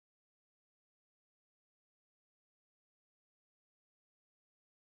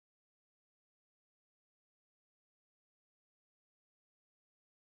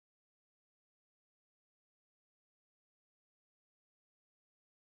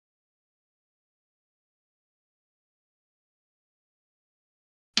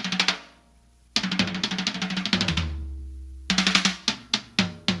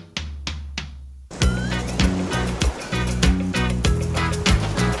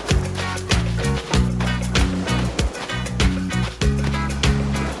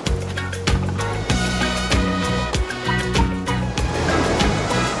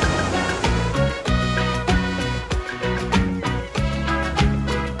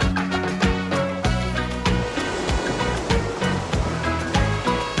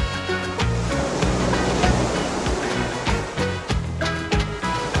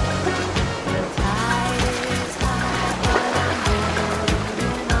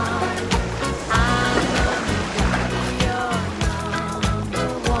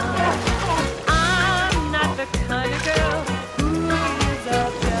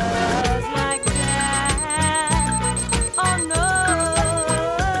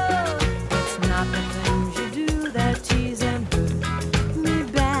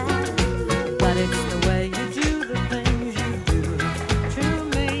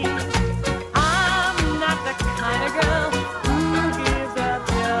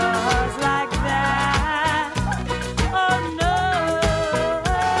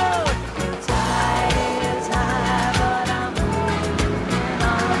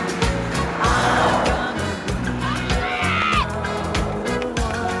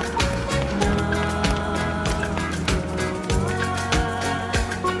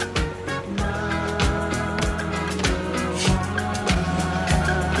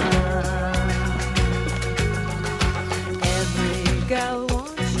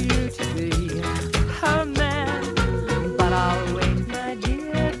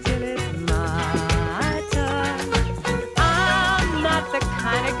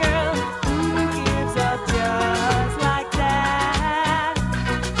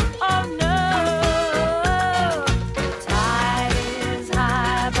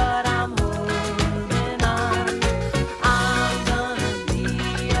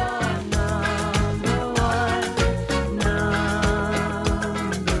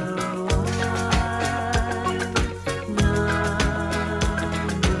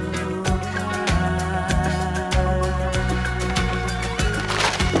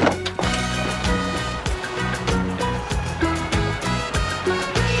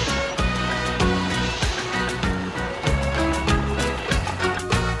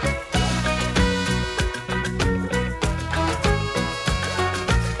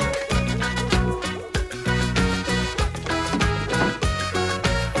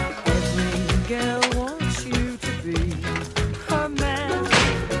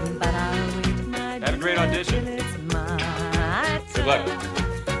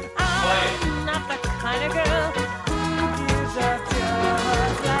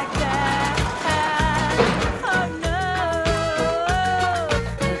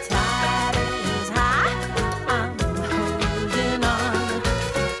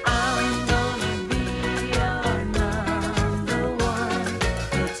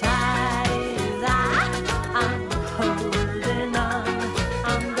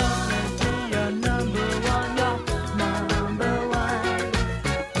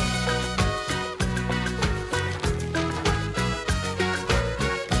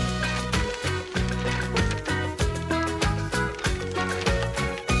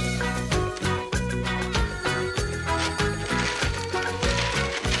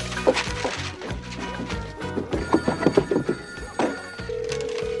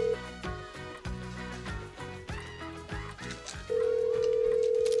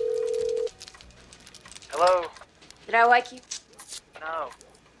Did I wake you? No.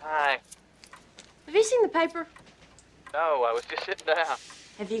 Hi. Have you seen the paper? No, I was just sitting down.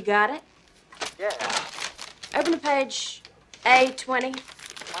 Have you got it? Yeah. Open to page A20.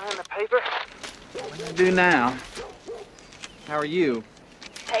 Find the paper? What do I do now? How are you?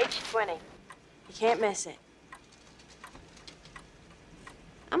 Page 20. You can't miss it.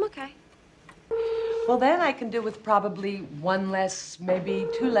 I'm okay. Well, then I can do with probably 1 less, maybe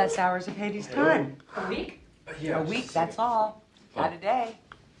 2 less hours of Hades' time. A week? Yeah. A week, that's all. Not a day.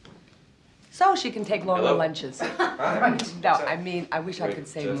 So she can take longer lunches. No, I mean, I wish I could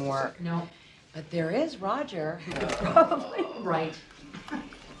say more. No. But there is Roger who could probably... Right.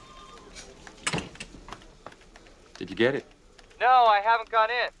 Did you get it? No, I haven't gone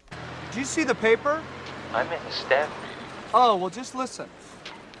in. Did you see the paper? I'm in the staff meeting. Oh, well, just listen.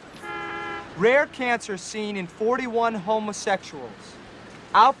 Rare cancer seen in 41 homosexuals.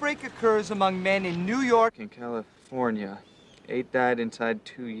 Outbreak occurs among men in New York In California, 8 died inside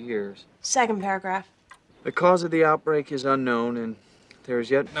 2 years. Second paragraph. The cause of the outbreak is unknown, and there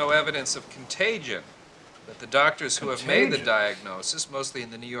is yet no evidence of contagion. But the doctors who have made the diagnosis, mostly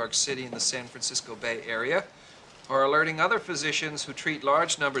in the New York City and the San Francisco Bay Area, are alerting other physicians who treat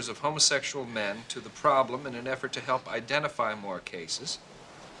large numbers of homosexual men to the problem in an effort to help identify more cases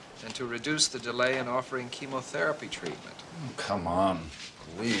and to reduce the delay in offering chemotherapy treatment. Oh, come on,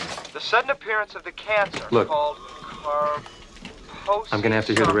 please. The sudden appearance of the cancer Look. called I'm gonna have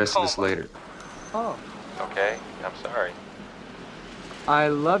to hear the rest of this later. Oh, Okay, I'm sorry. I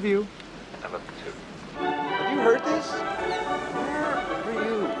love you. I love you too. Have you heard this? Where were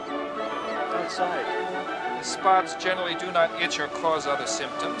you? Outside. The spots generally do not itch or cause other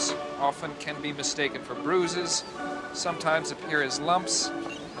symptoms, often can be mistaken for bruises, sometimes appear as lumps,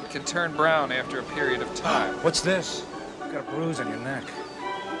 and can turn brown after a period of time. What's this? You got a bruise on your neck.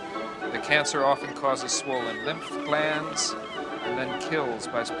 The cancer often causes swollen lymph glands and then kills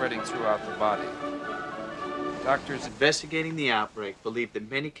by spreading throughout the body. Doctors Investigating the outbreak believe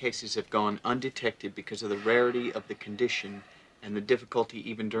that many cases have gone undetected because of the rarity of the condition and the difficulty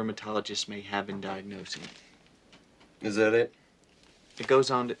even dermatologists may have in diagnosing it. Is that it? It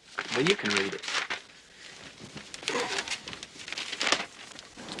goes on to... Well, you can read it.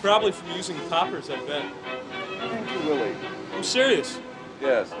 It's probably from using poppers, I bet. Thank you, Willie. I'm serious.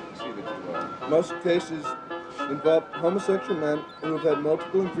 Yes, I can see that you are. Most cases involve homosexual men who have had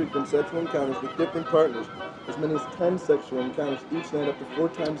multiple and frequent sexual encounters with different partners, as many as 10 sexual encounters each night up to 4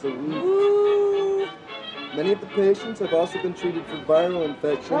 times a week. Woo! Many of the patients have also been treated for viral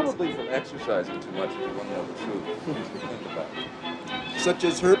infections. Probably from exercising too much, if you want to know the truth. Think about it. Such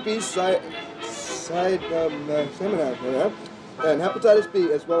as herpes, and hepatitis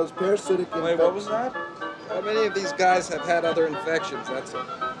B, as well as parasitic infections. Wait, what was that? How many of these guys have had other infections? That's it.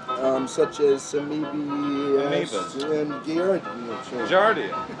 Such as amoebas and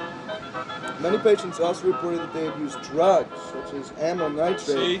Giardia. Many patients also reported that they had used drugs, such as amyl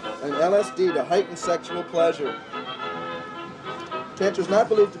nitrate and LSD, to heighten sexual pleasure. Cancer is not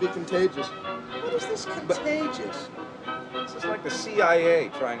believed to be contagious. What is this contagious? This is like the CIA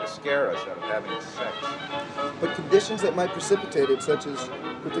trying to scare us out of having sex. But conditions that might precipitate it, such as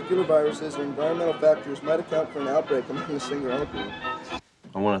particular viruses or environmental factors, might account for an outbreak among the single group.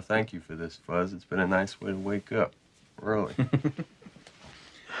 I want to thank you for this, Fuzz. It's been a nice way to wake up. Really.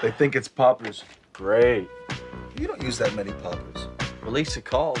 They think it's poppers. Great. You don't use that many poppers. Well, Lisa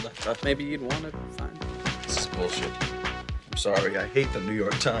called. I thought maybe you'd want to find it. This is bullshit. I'm sorry, I hate the New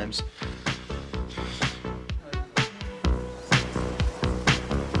York Times.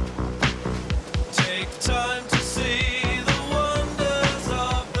 Take time to see the wonders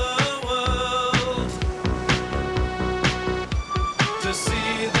of the world, to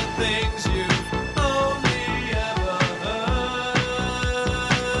see the things you've only ever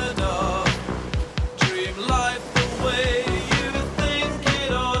heard of. Dream life the way you think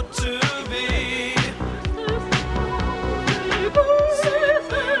it ought to be.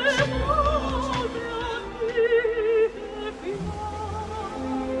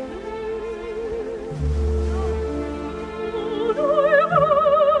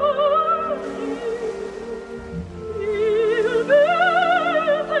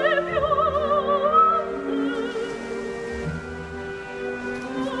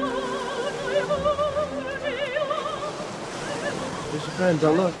 There's your friend,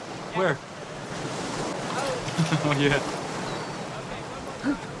 don't look. Where? Oh, yeah.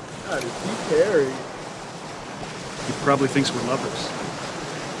 God, is he Perry? He probably thinks we're lovers.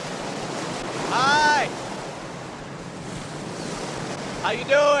 Hi! How you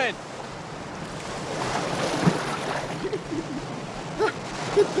doing?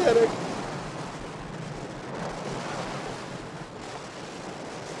 Pathetic.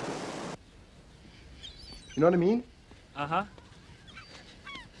 You know what I mean? Uh-huh.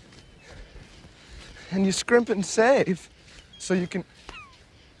 And you scrimp and save so you can...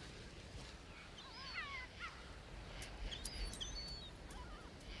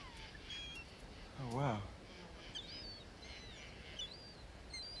 Oh, wow.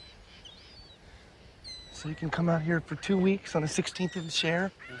 So you can come out here for 2 weeks on a 16th of a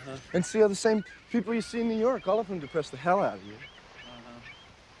share and see how the same people you see in New York, all of them depress the hell out of you.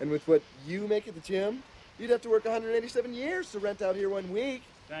 And with what you make at the gym, you'd have to work 187 years to rent out here 1 week.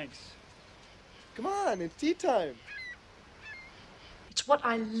 Thanks. Come on, it's tea time. It's what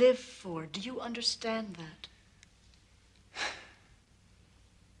I live for. Do you understand that?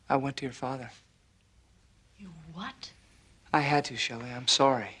 I went to your father. You what? I had to, Shelley. I'm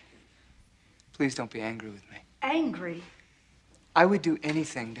sorry. Please don't be angry with me. Angry? I would do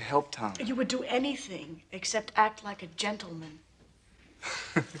anything to help Tom. You would do anything except act like a gentleman.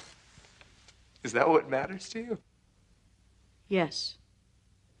 Is that what matters to you? Yes.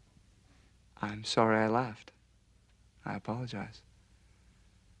 I'm sorry I laughed. I apologize.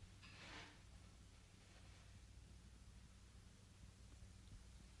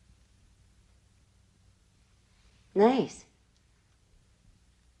 Nice.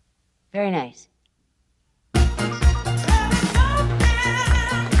 Very nice.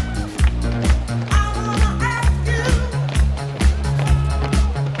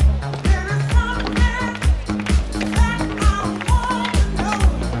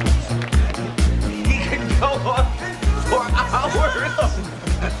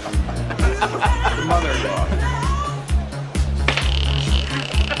 The mother-in-law.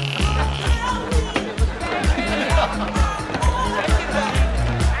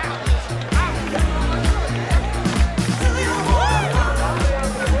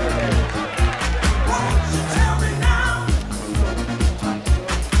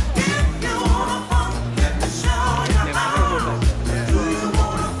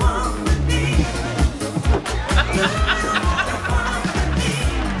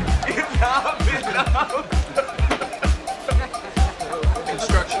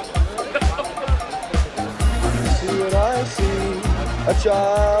 Instruction. See what I see, a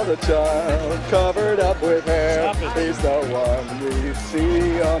child, covered up with hair. He's the one we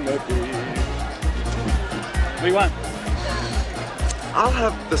see on the beach. What do you want? I'll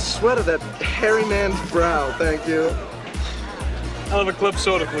have the sweat of that hairy man's brow, thank you. I'll have a club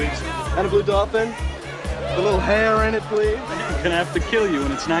soda, please. And a blue dolphin? With a little hair in it, please. I'm gonna have to kill you,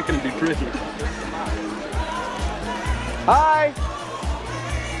 and it's not gonna be pretty. Hi!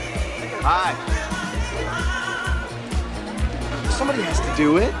 Hi. Somebody has to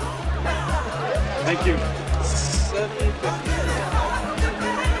do it. Thank you.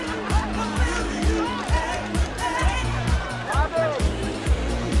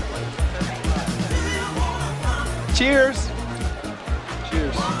 Cheers!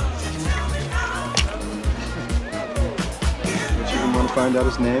 Cheers. Don't you even want to find out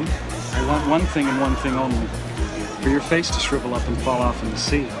his name? I want one thing and one thing only. For your face to shrivel up and fall off in the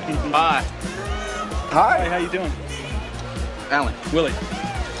sea. Hi. Hi, how you doing? Alan. Willie.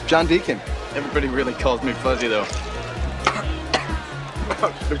 John Deacon. Everybody really calls me Fuzzy, though.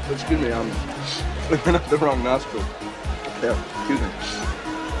 Excuse me, I'm looking up the wrong nostril. Yeah, excuse me.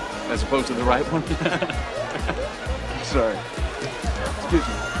 As opposed to the right one. Sorry. Excuse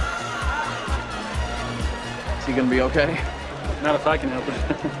me. Is he gonna be okay? Not if I can help it.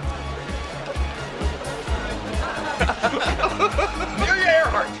 Amelia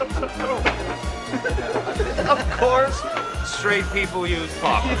Earhart. Of course, straight people use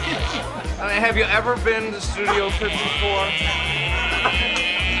pop. I mean, have you ever been to Studio 54?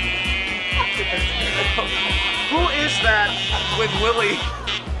 Who is that with Willie?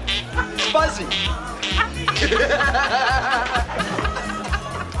 Fuzzy.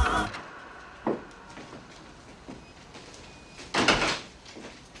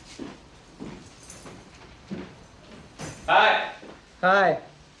 Hi. Hi.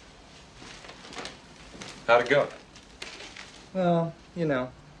 How'd it go? Well, you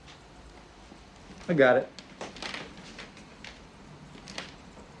know. I got it.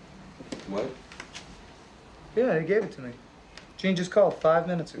 What? Yeah, he gave it to me. Gene just called 5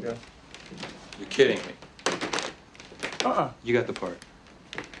 minutes ago. You're kidding me. You got the part.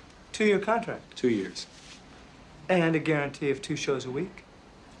 2-year contract. 2 years. And a guarantee of 2 shows a week.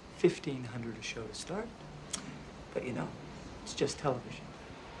 $1,500 a show to start. But you know, it's just television.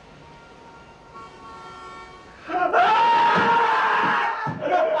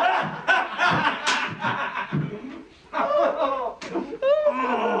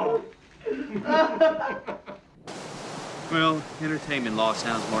 Well, entertainment law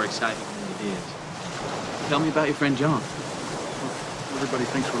sounds more exciting than it is. Tell me about your friend John. Everybody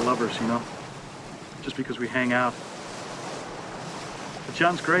thinks we're lovers, you know? Just because we hang out. But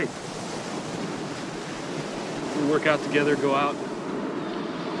John's great. We work out together, go out.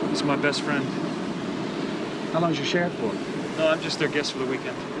 He's my best friend. How long's your sheriff for? No, I'm just their guest for the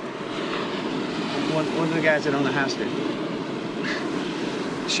weekend. One of the guys that own the house there.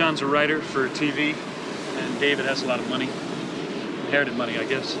 Sean's a writer for TV, and David has a lot of money. Inherited money, I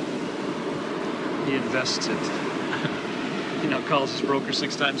guess. He invests it. You know, calls his broker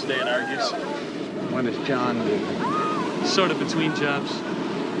 6 times a day and argues. What does John do? Sort of between jobs.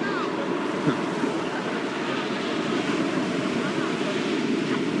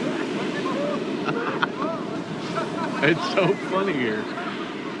 It's so funny here.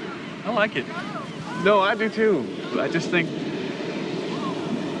 I like it. No, I do too. I just think,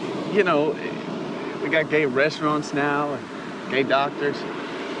 you know, we got gay restaurants now, and gay doctors,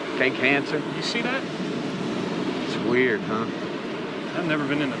 gay cancer. You see that? It's weird, huh? I've never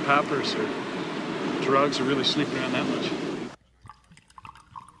been into poppers or drugs or really sleeping around that much.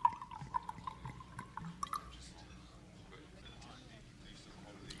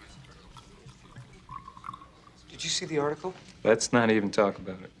 Did you see the article? Let's not even talk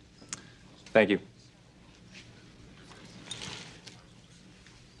about it. Thank you.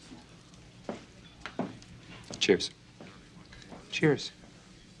 Cheers. Cheers.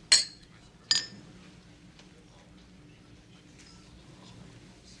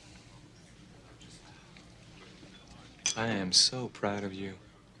 I am so proud of you.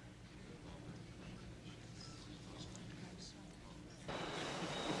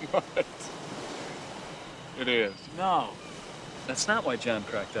 What? It is. No. That's not why John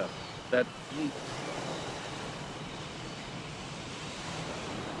cracked up.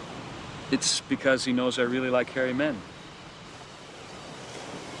 It's because he knows I really like hairy men.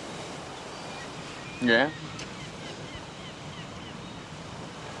 Yeah?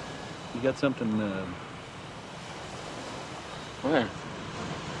 You got something, Where?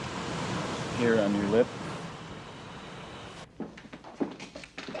 here on your lip?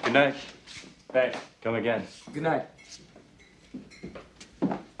 Good night. Hey, come again. Good night.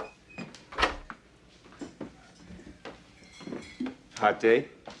 Hot day?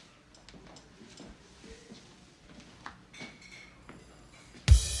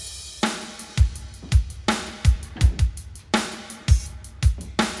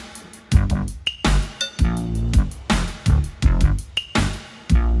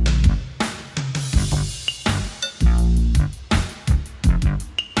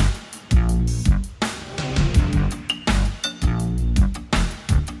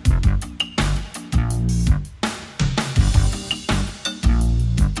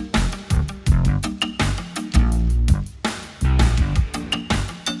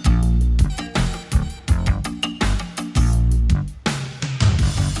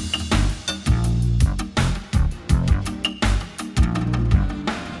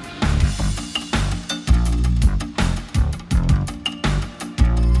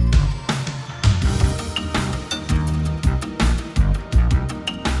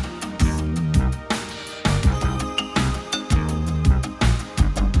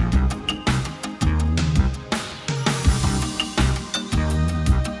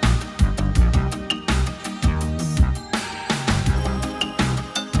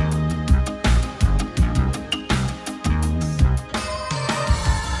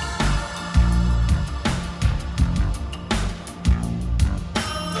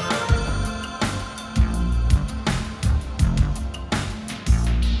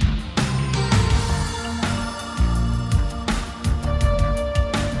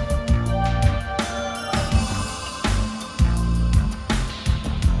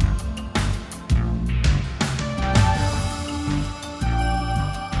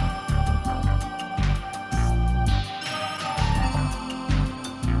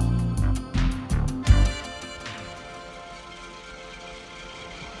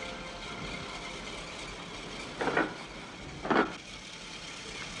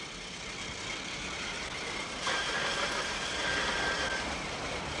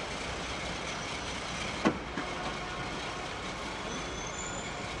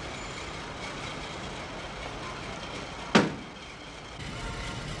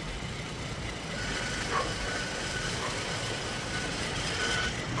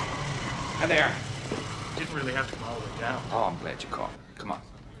 Hi there. Didn't really have to come all the way down. Oh, I'm glad you called. Come on.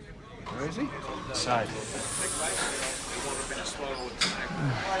 Where is he? Inside.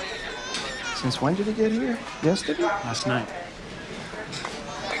 Since when did he get here? Yesterday? Last night.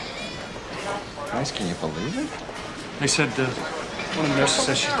 Guys, can you believe it? They said, one of the nurses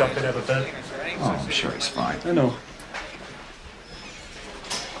says she's not gonna have a bed. Oh, I'm sure he's fine. I know.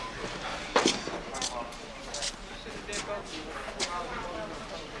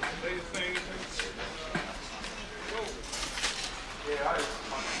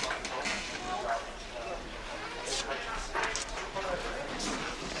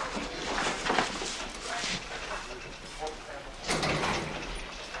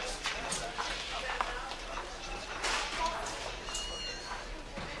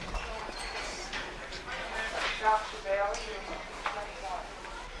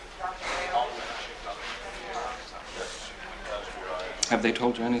 Have they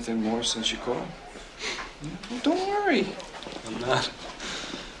told you anything more since you called? Well, don't worry. I'm not.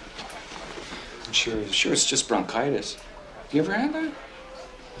 I'm sure. Sure, it's just bronchitis. You ever had that?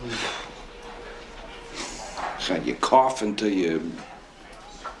 God, you cough until you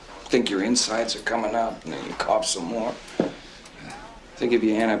think your insides are coming out, and then you cough some more. They give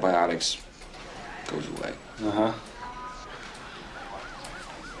you antibiotics. Goes away. Uh-huh.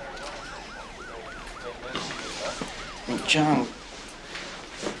 Well, John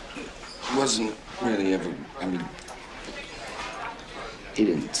wasn't really ever, I mean, he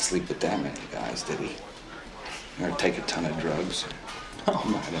didn't sleep with that many guys, did he? Or take a ton of drugs? No,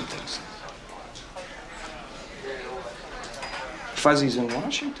 I don't think so. Fuzzy's in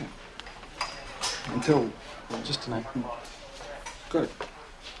Washington. Until, well, just tonight. Good.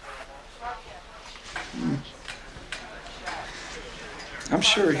 I'm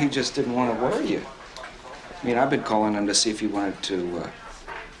sure he just didn't want to worry you. I mean, I've been calling him to see if he wanted to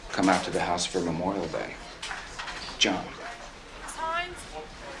come out to the house for Memorial Day. John.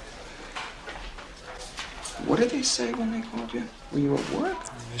 What did they say when they called you? Were you at work?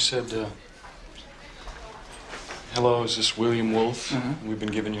 They said, hello, is this William Wolfe? Uh-huh. We've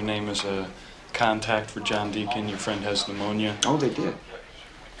been given your name as a contact for John Deacon. Your friend has pneumonia. Oh, they did?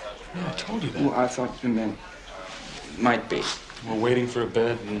 Yeah, I told you that. Well, I thought you meant might be. We're waiting for a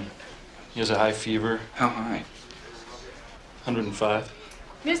bed, and he has a high fever. How high? 105.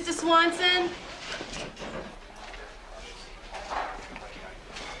 Mr. Swanson?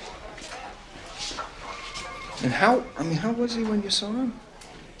 And how was he when you saw him?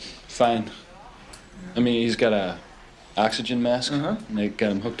 Fine. I mean, he's got a oxygen mask. Uh-huh. And they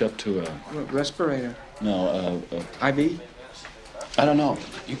got him hooked up to a... What, respirator? No, IV? I don't know.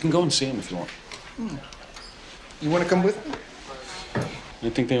 You can go and see him if you want. You want to come with me? I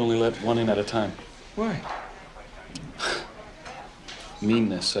think they only let one in at a time. Why?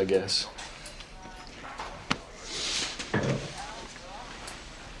 Meanness, I guess.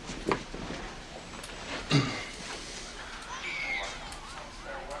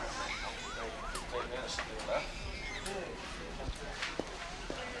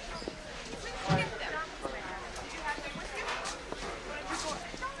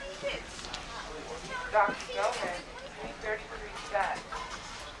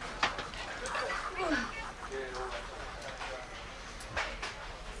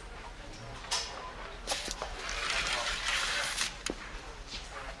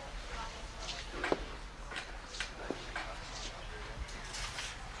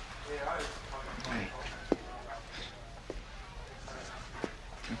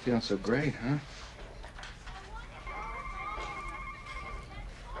 Feeling so great, huh?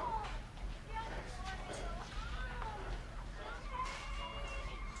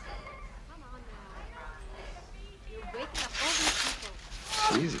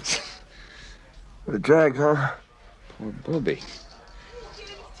 Jesus. What a drag, huh? Poor Booby.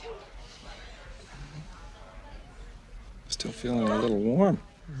 Still feeling a little warm.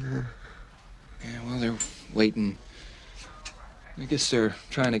 Yeah, well, they're waiting. I guess they're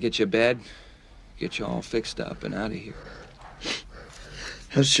trying to get you a bed, get you all fixed up and out of here.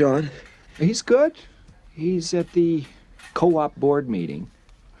 How's Sean? He's good. He's at the co-op board meeting.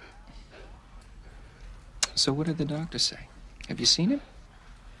 So what did the doctor say? Have you seen him?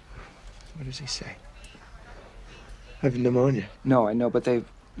 What does he say? I have pneumonia. No, I know, but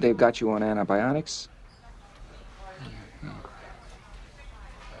they've got you on antibiotics?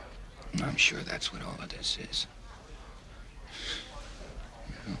 I'm sure that's what all of this is.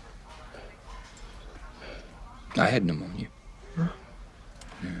 I had pneumonia. Huh?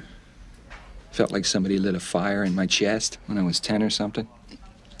 Yeah. Felt like somebody lit a fire in my chest when I was 10 or something.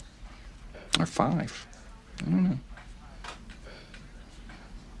 Or 5. I don't know.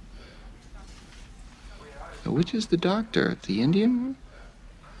 So which is the doctor? The Indian one?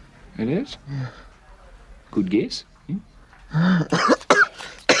 It is? Yeah. Good guess?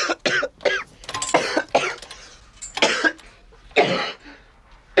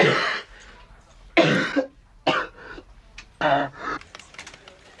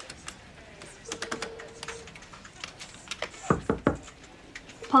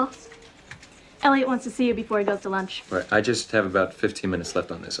 Paul, Elliot wants to see you before he goes to lunch. Right, I just have about 15 minutes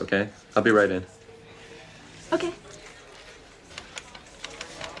left on this, okay? I'll be right in. Okay.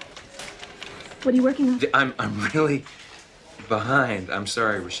 What are you working on? I'm really behind. I'm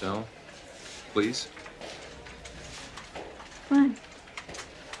sorry, Rochelle. Please? Fine.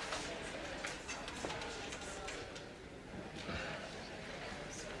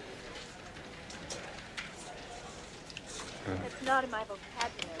 It's not in my vocabulary.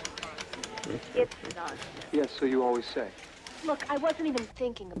 It's nonsense. Yes, so you always say. Look, I wasn't even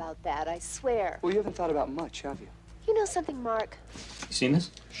thinking about that, I swear. Well, you haven't thought about much, have you? You know something, Mark? You seen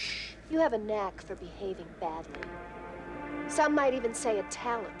this? You have a knack for behaving badly. Some might even say a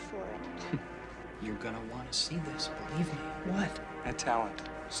talent for it. You're gonna want to see this, believe me. What? A talent.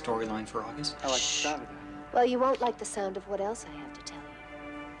 Storyline for August? I like the sound of that. Well, you won't like the sound of what else I have to tell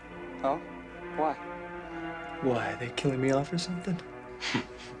you. Oh? Why? Why, are they killing me off or something?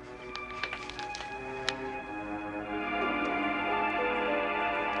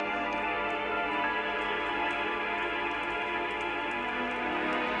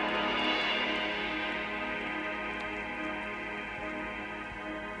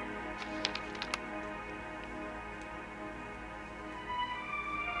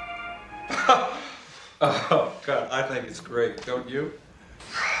 Oh, God, I think it's great, don't you?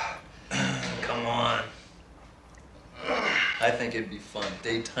 Come on. I think it'd be fun.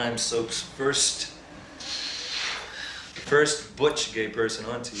 Daytime soap's first butch gay person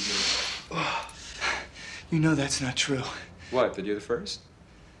on TV. You know that's not true. What, that you're the first?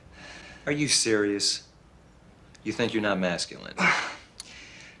 Are you serious? You think you're not masculine?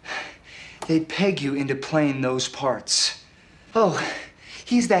 They peg you into playing those parts. Oh,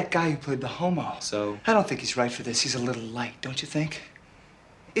 he's that guy who played the homo. So? I don't think he's right for this. He's a little light, don't you think?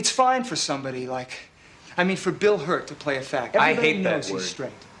 It's fine for somebody like, for Bill Hurt to play a fag. I Everybody hate that knows word. he's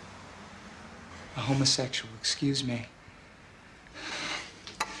straight. A homosexual, excuse me.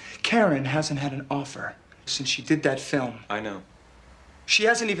 Karen hasn't had an offer since she did that film. I know. She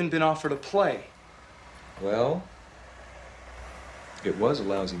hasn't even been offered a play. Well, it was a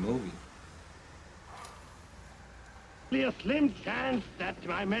lousy movie. A slim chance that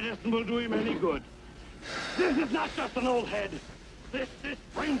my medicine will do him any good. This is not just an old head. This is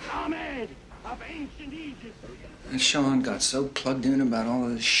Prince Ahmed of ancient Egypt. And Sean got so plugged in about all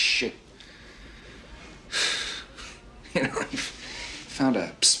of this shit. You know, he found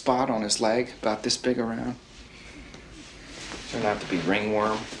a spot on his leg about this big around. Turned out to be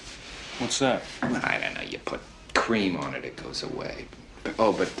ringworm. What's that? I don't know. You put cream on it, it goes away.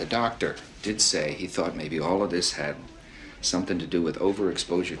 But the doctor did say he thought maybe all of this had something to do with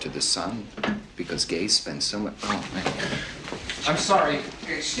overexposure to the sun because gays spend so much. Oh, man. I'm sorry.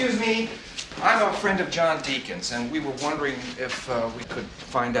 Excuse me. I'm a friend of John Deacon's, and we were wondering if we could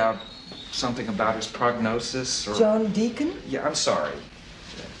find out something about his prognosis or. John Deacon? Yeah, I'm sorry.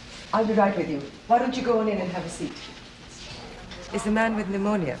 I'll be right with you. Why don't you go on in and have a seat? Is the man with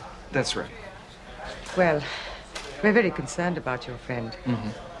pneumonia? That's right. Well, we're very concerned about your friend. Mm-hmm.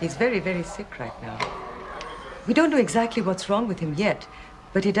 He's very, very sick right now. We don't know exactly what's wrong with him yet,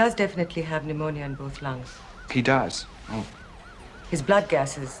 but he does definitely have pneumonia in both lungs. He does. Oh. His blood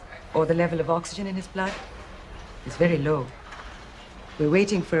gases, or the level of oxygen in his blood, is very low. We're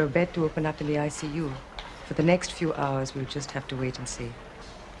waiting for a bed to open up in the ICU. For the next few hours, we'll just have to wait and see.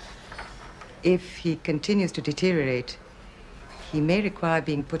 If he continues to deteriorate, he may require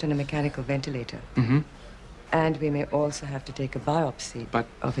being put on a mechanical ventilator. Mm-hmm. And we may also have to take a biopsy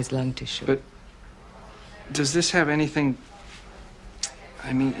of his lung tissue. But does this have anything...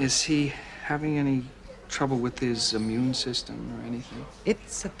 is he having any trouble with his immune system or anything?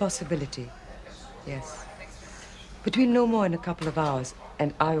 It's a possibility, yes. But we'll know more in a couple of hours,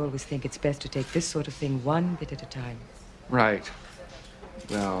 and I always think it's best to take this sort of thing one bit at a time. Right.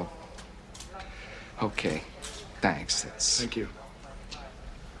 Well, okay. Thanks. Thank you.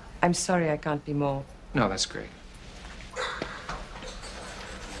 I'm sorry I can't be more. No, that's great.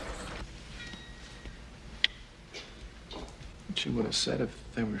 She would have said if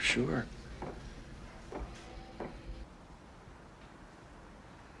they were sure.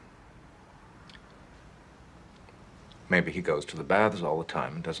 Maybe he goes to the baths all the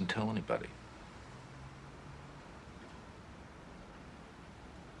time and doesn't tell anybody.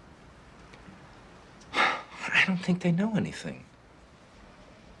 I don't think they know anything.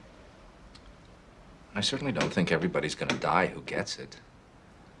 I certainly don't think everybody's gonna die who gets it.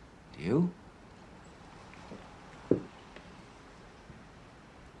 Do you?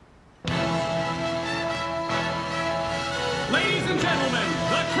 Ladies and gentlemen,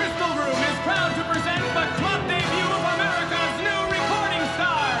 the Crystal Room is proud to present the club debut of America's new recording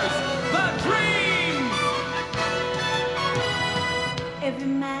star,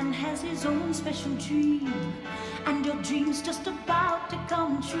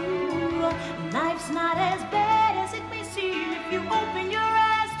 not as bad as it may seem if you open your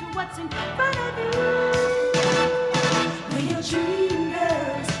eyes to what's in front of you. When your dream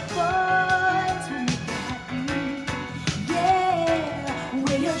girls, boys will make you happy. Yeah,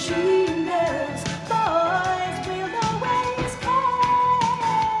 when your dream girls, boys will always care.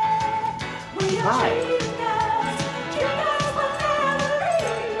 When your dream girls will never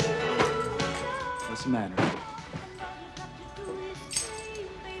leave. What's the matter?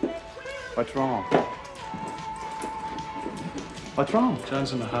 What's wrong? What's wrong?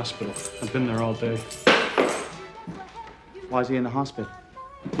 John's in the hospital. I've been there all day. Why is he in the hospital?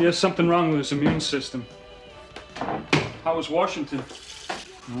 He has something wrong with his immune system. How was Washington?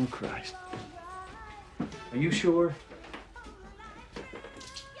 Oh, Christ. Are you sure?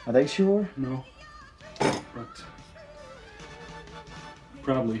 Are they sure? No. But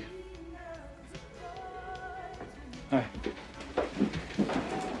probably. Hi.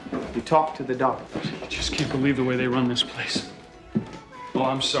 You talked to the doctors. I just can't believe the way they run this place. Oh,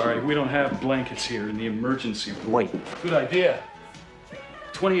 I'm sorry. We don't have blankets here in the emergency room. Wait. Good idea.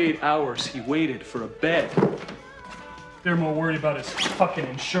 28 hours he waited for a bed. They're more worried about his fucking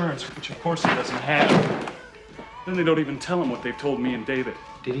insurance, which of course he doesn't have. Then they don't even tell him what they've told me and David.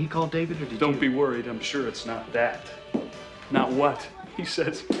 Did he call David or did you? Don't be worried. I'm sure it's not that. Not what? He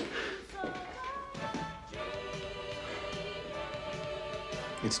says.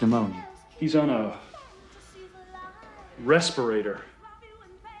 It's pneumonia. He's on a respirator.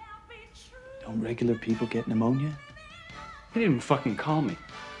 Don't regular people get pneumonia? He didn't even fucking call me.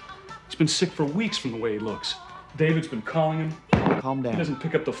 He's been sick for weeks from the way he looks. David's been calling him. Calm down. He doesn't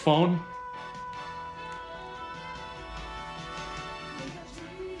pick up the phone.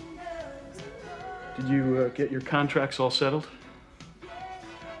 Did you get your contracts all settled?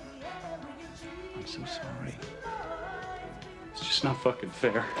 I'm so sorry. It's just not fucking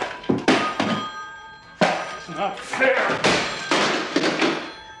fair. It's not fair!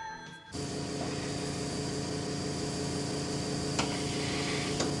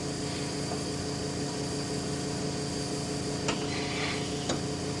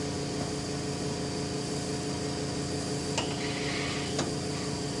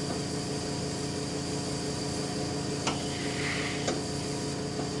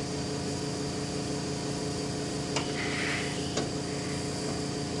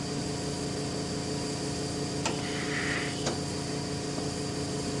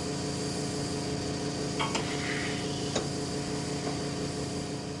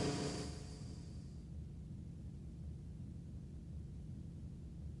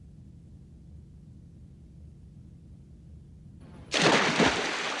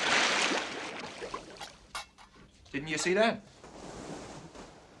 Didn't you see that?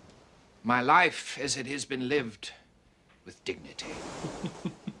 My life as it has been lived with dignity.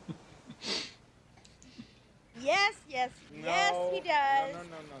 Yes, yes, yes, he does.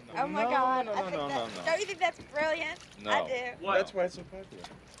 No. Oh my God! I think that. Don't you think that's brilliant? No. I do. That's why it's so popular.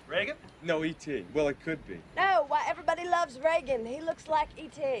 Reagan? No, E.T. Well, it could be. No, why everybody loves Reagan? He looks like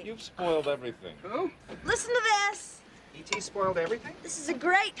E.T. You've spoiled everything. Who? Listen to this. E.T. spoiled everything? This is a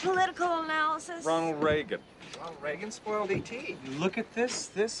great political analysis. Ronald Reagan. Ronald Reagan spoiled E.T. Look at this.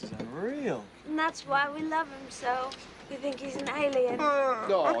 This is unreal. And that's why we love him so. We think he's an alien.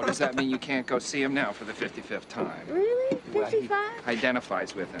 Oh, does that mean you can't go see him now for the 55th time? Really? Well, he 55?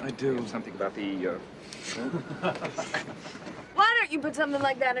 identifies with him. I do. Something about the, Why don't you put something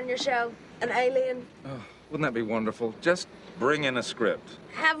like that in your show? An alien? Oh, wouldn't that be wonderful? Just bring in a script.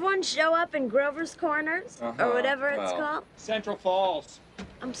 Have one show up in Grover's Corners? Or whatever it's called? Central Falls.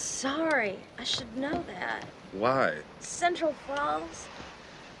 I'm sorry. I should know that. Why? Central Falls?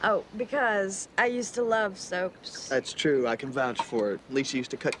 Oh, because I used to love soaps. That's true. I can vouch for it. Lisa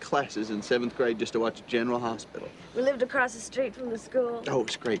used to cut classes in 7th grade just to watch General Hospital. We lived across the street from the school. Oh,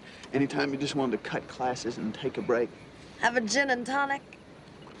 it's great. Anytime you just wanted to cut classes and take a break. Have a gin and tonic.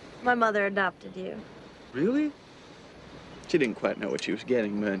 My mother adopted you. Really? She didn't quite know what she was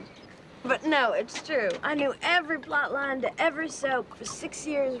getting, but... But no, it's true. I knew every plot line to every soap for 6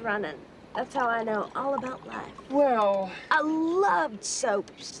 years running. That's how I know all about life. Well... I loved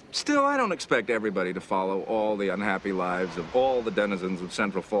soaps. Still, I don't expect everybody to follow all the unhappy lives of all the denizens of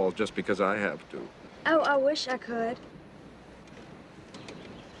Central Falls just because I have to. Oh, I wish I could.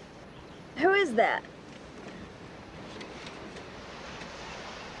 Who is that?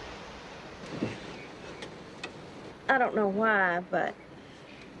 I don't know why, but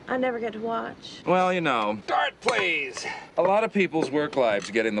I never get to watch. Well, you know. Start, please. A lot of people's work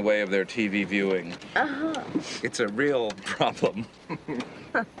lives get in the way of their TV viewing. Uh-huh. It's a real problem.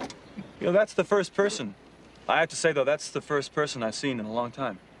 You know, that's the first person. I have to say, though, that's the first person I've seen in a long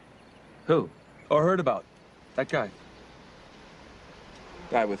time. Who? Or heard about. That guy.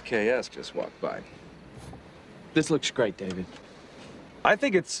 Guy with KS just walked by. This looks great, David. I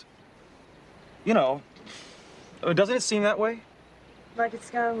think it's, you know, doesn't it seem that way? Like it's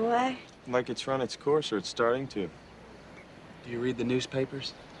going away? Like it's run its course, or it's starting to. Do you read the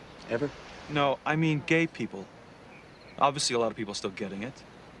newspapers? Ever? No, I mean gay people. Obviously, a lot of people still getting it.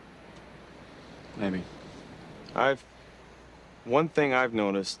 Maybe. One thing I've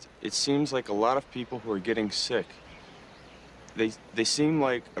noticed, it seems like a lot of people who are getting sick, they seem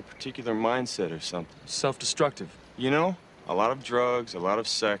like a particular mindset or something. Self-destructive. You know? A lot of drugs, a lot of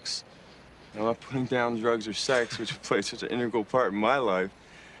sex. I'm not putting down drugs or sex, which plays such an integral part in my life,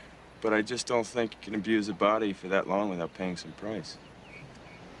 but I just don't think you can abuse a body for that long without paying some price.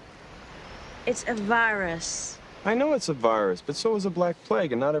 It's a virus. I know it's a virus, but so was the Black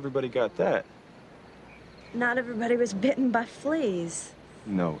Plague, and not everybody got that. Not everybody was bitten by fleas.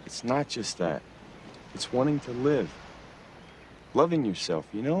 No, it's not just that. It's wanting to live. Loving yourself,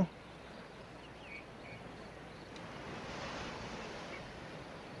 you know?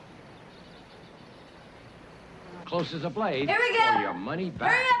 Close as a blade. Here we go. Or your money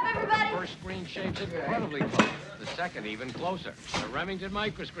back. Hurry up, everybody. The first screen shapes incredibly close. The second even closer. The Remington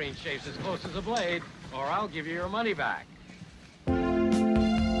microscreen shapes as close as a blade, or I'll give you your money back.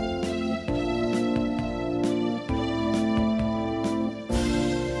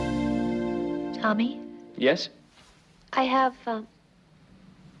 Tommy, Yes? I have,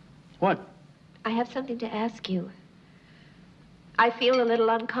 What? I have something to ask you. I feel a little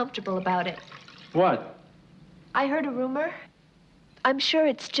uncomfortable about it. What? I heard a rumor. I'm sure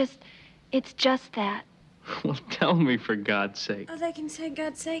it's just that. Well, tell me, for God's sake. Oh, they can say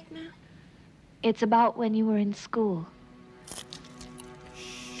God's sake now? It's about when you were in school.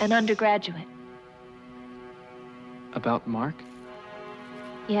 An undergraduate. About Mark?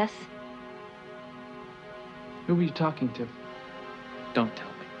 Yes? Who were you talking to? Don't tell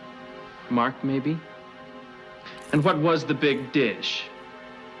me. Mark, maybe? And what was the big dish?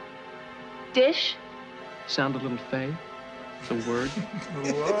 Dish? Sound a little fey? The word?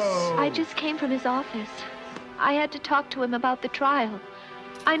 Whoa. I just came from his office. I had to talk to him about the trial.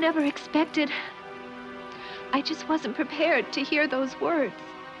 I never expected. I just wasn't prepared to hear those words.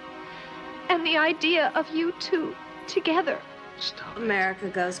 And the idea of you two together. Stop. America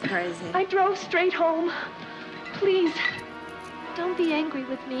goes crazy. I drove straight home. Please, don't be angry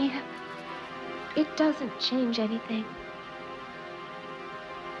with me. It doesn't change anything.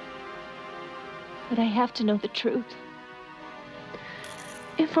 But I have to know the truth.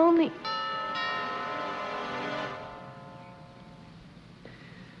 If only...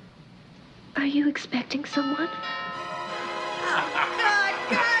 Are you expecting someone?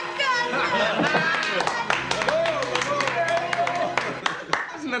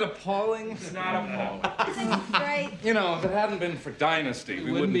 Isn't that appalling? It's not appalling. This is great. You know, if it hadn't been for Dynasty,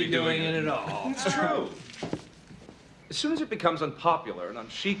 we wouldn't be doing it at all. It's true. As soon as it becomes unpopular and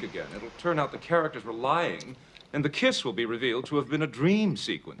unchic again, it'll turn out the characters were lying, and the kiss will be revealed to have been a dream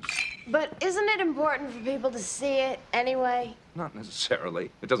sequence. But isn't it important for people to see it anyway? Not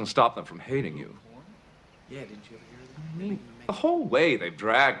necessarily. It doesn't stop them from hating you. Yeah, didn't you ever hear that? The whole way they've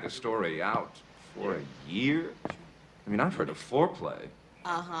dragged the story out for a year. I mean, I've heard of foreplay.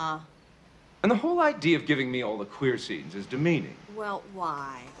 Uh-huh. And the whole idea of giving me all the queer scenes is demeaning. Well,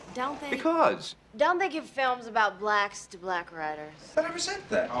 why? Don't they? Because. Don't they give films about blacks to black writers? But I resent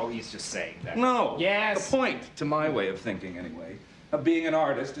that. Oh, he's just saying that. No. Yes. The point, to my way of thinking anyway, of being an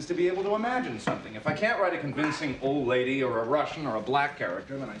artist is to be able to imagine something. If I can't write a convincing old lady or a Russian or a black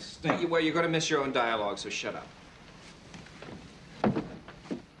character, then I stink. Well, you're going to miss your own dialogue, so shut up.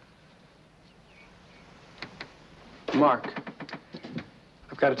 Mark,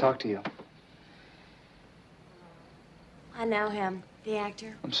 I've got to talk to you. I know him, the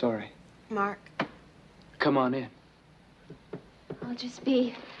actor. I'm sorry. Mark. Come on in. I'll just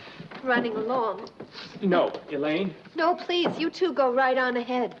be running along. No, Elaine, No, please, you two go right on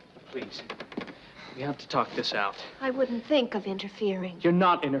ahead. please. We have to talk this out. I wouldn't think of interfering. You're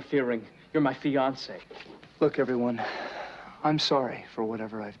not interfering. You're my fiancé. Look, everyone, I'm sorry for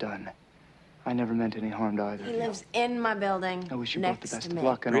whatever I've done. I never meant any harm to either He of you. lives in my building. I wish you both next the best to of me.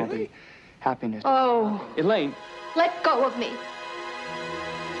 luck and all the happiness. Oh, Elaine, let go of me.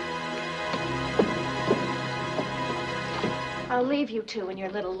 I'll leave you two in your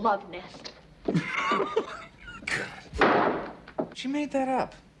little love nest. She made that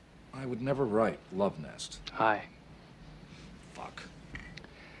up. I would never write Love Nest. hi. Fuck.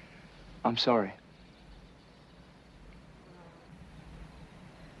 I'm sorry.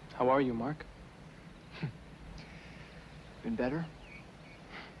 How are you, Mark? Been better?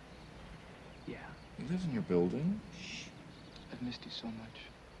 Yeah. lives in your building. I've missed you so much.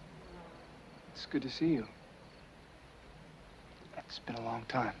 It's good to see you. It's been a long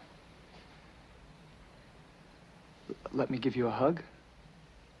time. Let me give you a hug,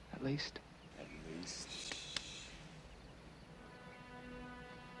 at least. At least.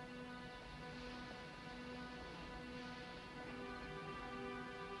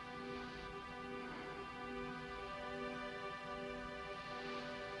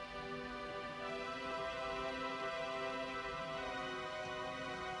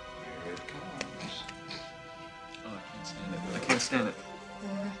 Here it comes. Oh, I can't stand it. I can't stand it.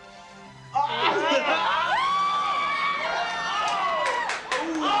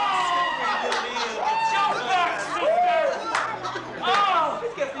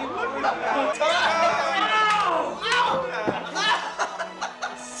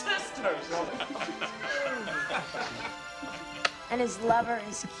 And his lover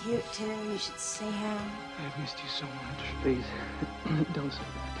is cute, too. You should see him. I've missed you so much. Please, don't say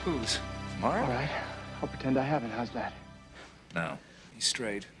that. Who's? Mark? All right. I'll pretend I haven't. How's that? No. He's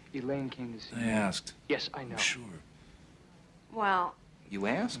straight. Elaine came to see I me. asked. Yes, I know. I'm sure. Well, You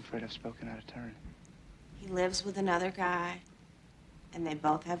asked? I'm afraid I've spoken out of turn. he lives with another guy, and they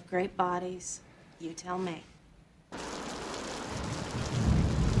both have great bodies. You tell me.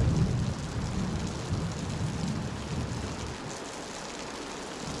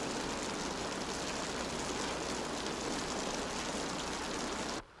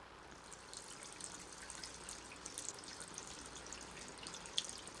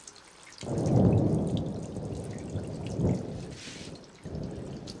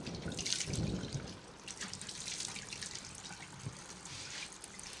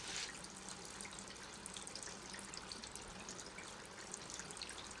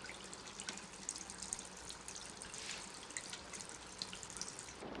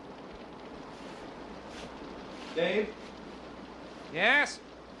 Dave, Yes?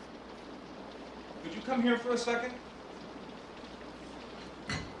 could you come here for a second?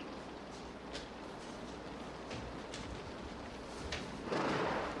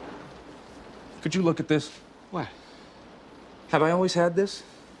 Could you look at this? What? Have I always had this?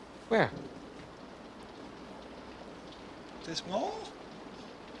 Where? This wall?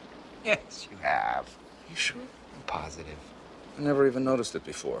 Yes, you have. You sure? I'm positive. I never even noticed it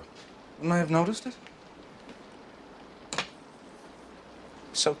before. Wouldn't I have noticed it? I'm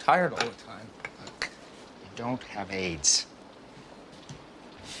so tired all the time. You don't have AIDS.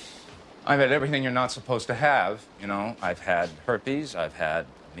 I've had everything you're not supposed to have. You know, I've had herpes, I've had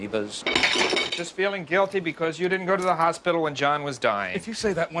amoebas. Just feeling guilty because you didn't go to the hospital when John was dying. If you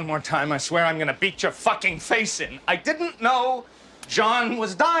say that one more time, I swear I'm gonna beat your fucking face in. I didn't know John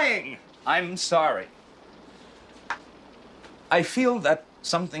was dying. I'm sorry. I feel that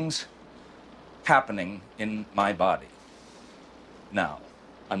something's happening in my body. Now,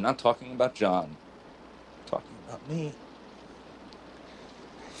 I'm not talking about John. I'm talking about me.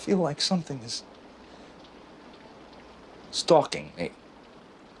 I feel like something is stalking me.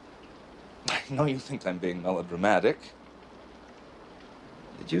 I know you think I'm being melodramatic.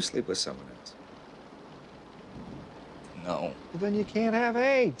 Did you sleep with someone else? No. Well, then you can't have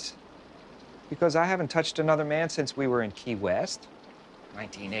AIDS. Because I haven't touched another man since we were in Key West,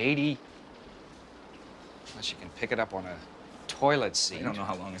 1980. Unless you can pick it up on a toilet seat. I don't know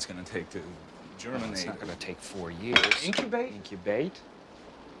how long it's going to take to germinate. It's not going to take 4 years. Incubate? Incubate?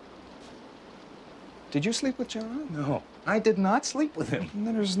 Did you sleep with John? No, I did not sleep with him. And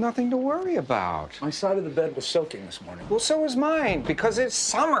then there's nothing to worry about. My side of the bed was soaking this morning. Well, so is mine, because it's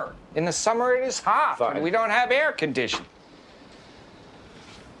summer. In the summer, it is hot, Fine. and we don't have air conditioning.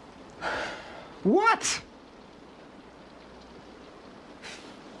 What?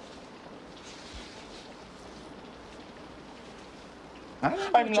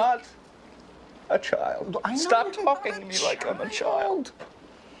 I'm not a child. I know Stop you're talking not to a me like I'm a child.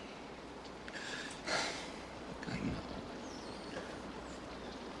 I know.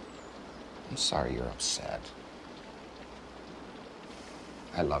 I'm sorry you're upset.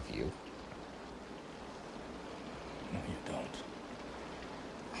 I love you. No, you don't.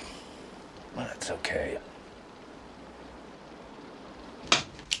 Well, that's okay.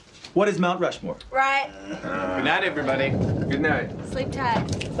 What is Mount Rushmore? Right. Good night, everybody. Good night. Sleep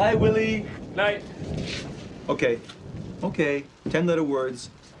tight. Bye, Willie. Night. Okay. Okay. 10-letter words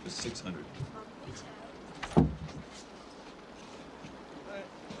for 600.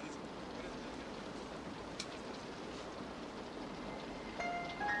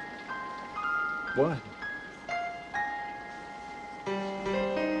 What?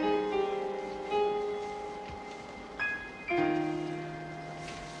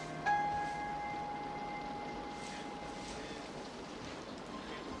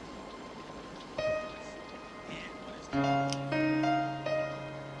 Where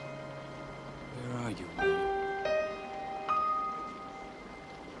are you, William?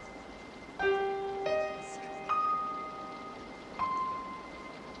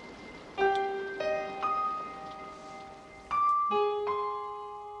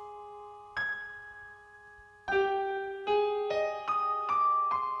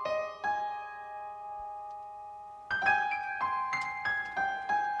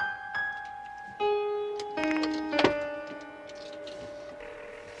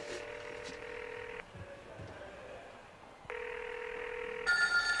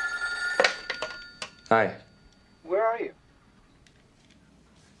 Hi. Where are you?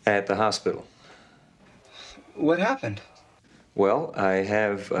 At the hospital. What happened? Well, I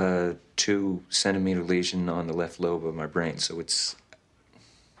have a 2-centimeter lesion on the left lobe of my brain, so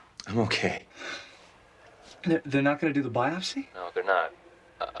I'm okay. They're not going to do the biopsy? No, they're not.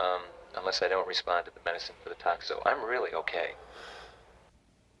 Unless I don't respond to the medicine for the toxo. I'm really okay.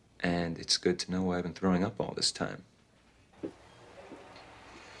 And it's good to know why I've been throwing up all this time.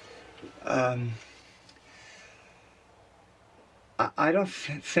 I don't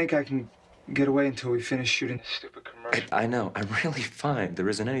think I can get away until we finish shooting this stupid commercial. I know. I'm really fine. There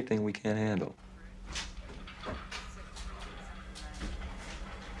isn't anything we can't handle.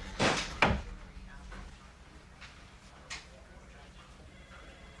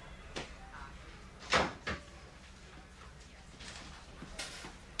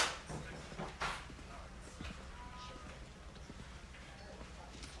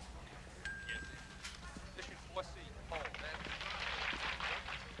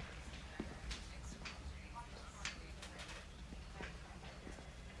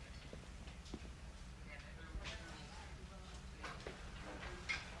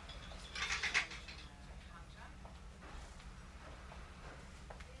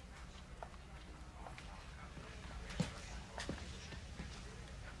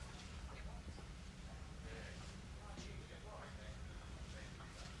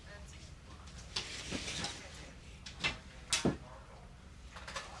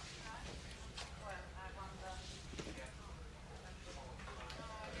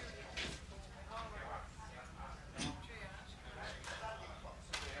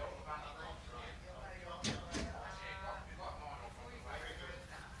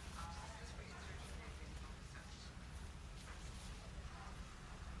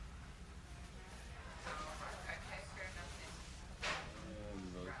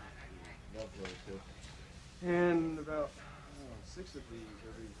 And about 6 of these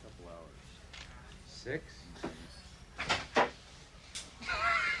every couple hours. 6?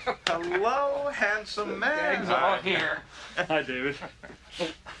 Hello, handsome man. Gang's all here. Hi, David.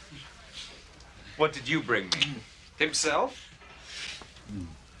 What did you bring me? Himself?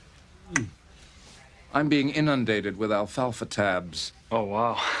 I'm being inundated with alfalfa tabs. Oh,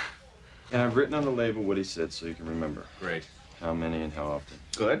 wow. And I've written on the label what he said so you can remember. Great. How many and how often.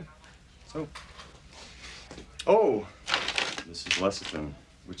 Good. So. Oh, this is lecithin,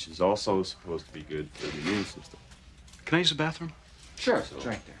 which is also supposed to be good for the immune system. Can I use the bathroom? Sure, So, it's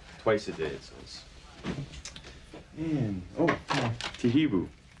right there. Twice a day, it says. And, oh, Tahibu.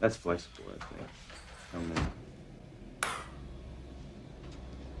 That's flexible, I think. How many?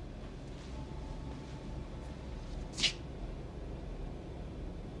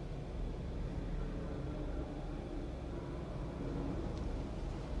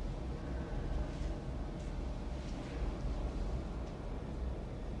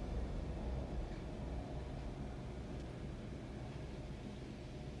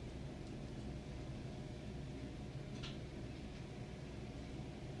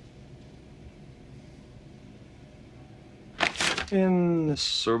 And the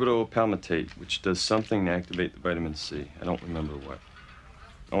sorbitol-palmitate, which does something to activate the vitamin C. I don't remember what.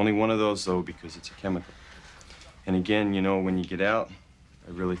 Only one of those, though, because it's a chemical. And again, you know, when you get out,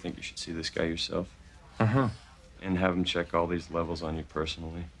 I really think you should see this guy yourself. Uh-huh. And have him check all these levels on you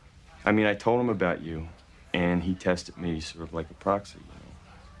personally. I mean, I told him about you, and he tested me sort of like a proxy, you know.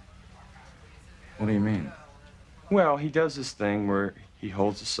 What do you mean? Well, he does this thing where he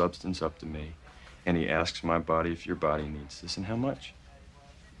holds a substance up to me, and he asks my body if your body needs this and how much.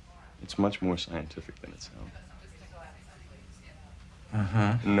 It's much more scientific than it sounds.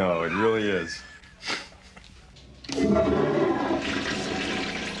 Uh-huh. No, it really is.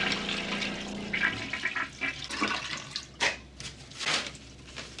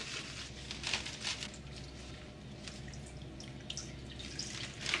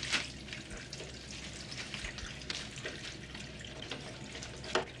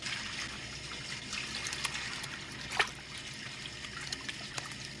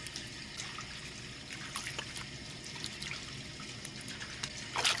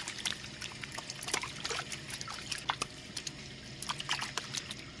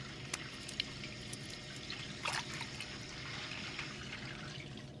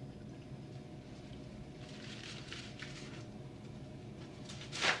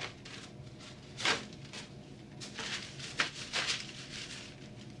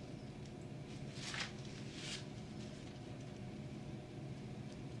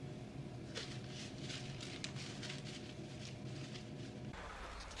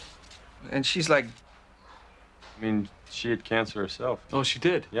 And she's like... I mean, she had cancer herself. Oh, she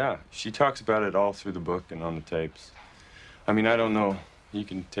did? Yeah. She talks about it all through the book and on the tapes. I mean, I don't know. You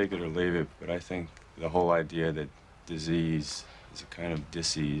can take it or leave it, but I think the whole idea that disease is a kind of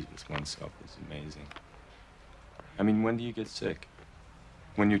disease with oneself is amazing. I mean, when do you get sick?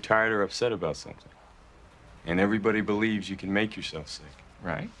 When you're tired or upset about something. And everybody believes you can make yourself sick.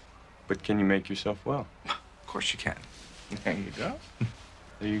 Right. But can you make yourself well? Of course you can. There you go.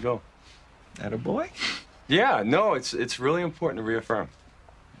 There you go. That a boy? Yeah, no, it's really important to reaffirm.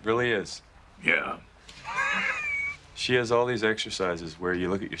 It really is. Yeah. She has all these exercises where you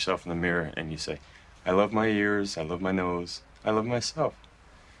look at yourself in the mirror and you say, I love my ears, I love my nose, I love myself.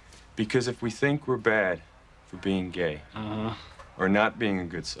 Because if we think we're bad for being gay, or not being a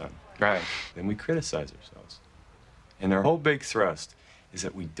good son, right, then we criticize ourselves. And our whole big thrust is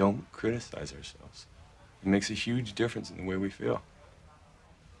that we don't criticize ourselves. It makes a huge difference in the way we feel.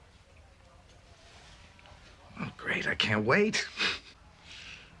 Oh, great, I can't wait.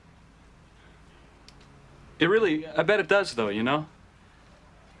 It really, I bet it does, though, you know?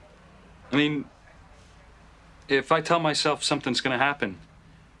 I mean, if I tell myself something's gonna happen,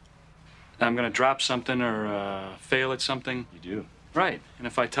 I'm gonna drop something or fail at something. You do. Right. And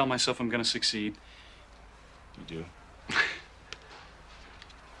if I tell myself I'm gonna succeed. You do.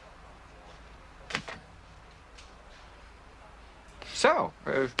 So,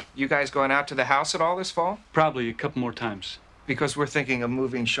 you guys going out to the house at all this fall? Probably a couple more times. Because we're thinking of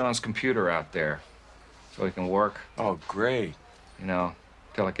moving Sean's computer out there so he can work. Oh, great. You know,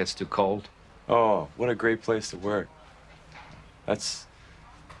 till it gets too cold. Oh, what a great place to work. That's,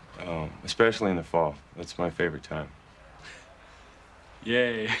 especially in the fall. That's my favorite time.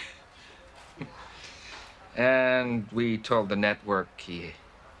 Yay. And we told the network he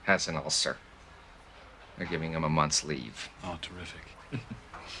has an ulcer. They're giving him a month's leave. Oh, terrific.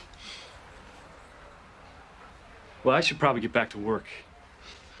 Well, I should probably get back to work.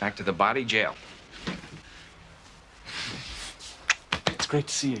 Back to the body jail. It's great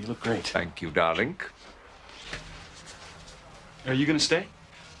to see you. You look great. Thank you, darling. Are you gonna stay?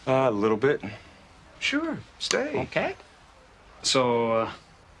 A little bit. Sure, stay. Okay. So,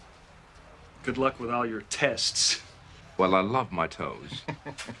 good luck with all your tests. Well, I love my toes.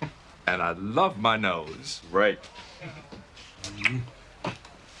 And I love my nose. Right.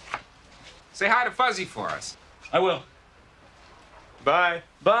 Say hi to Fuzzy for us. I will. Bye.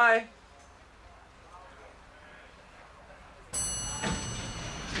 Bye.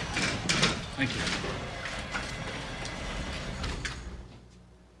 Thank you.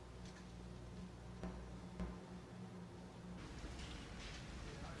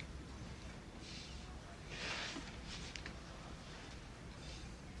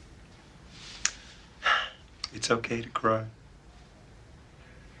 It's okay to cry.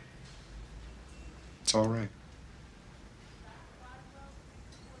 It's all right.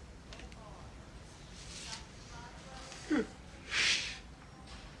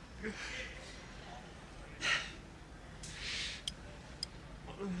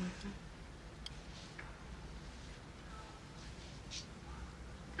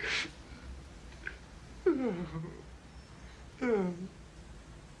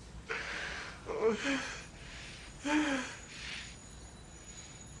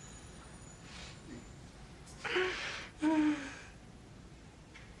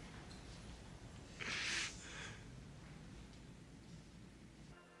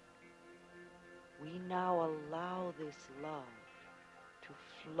 We now allow this love to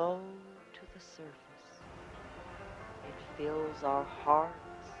flow to the surface. It fills our hearts,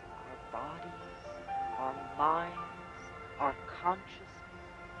 our bodies, our minds, our consciousness,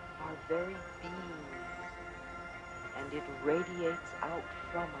 our very beings, and it radiates out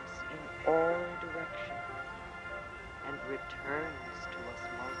from us in all directions and returns to us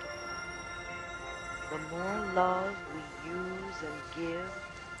multiplied. The more love we use and give,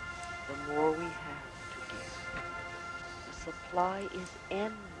 the more we have to give. The supply is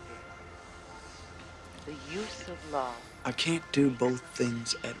endless. The use of love, I can't do both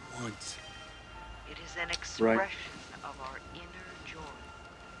things at once. it is an expression of our inner joy.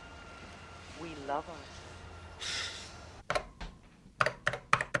 We love ourselves.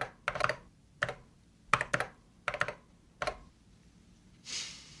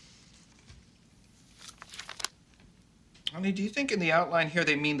 Honey, do you think in the outline here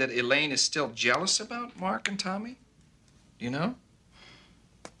they mean that Elaine is still jealous about Mark and Tommy? Do you know?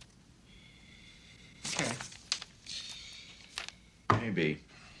 Okay. Maybe.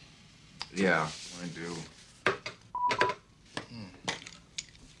 Yeah, I do.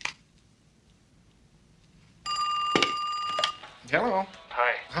 Hello.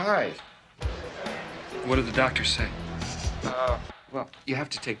 Hi. Hi. What did the doctor say? Well, you have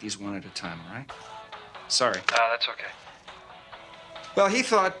to take these one at a time, all right? Sorry. That's okay. Well, he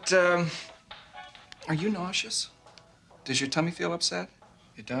thought, are you nauseous? Does your tummy feel upset?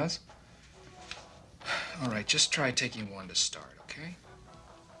 It does? All right, just try taking one to start, okay?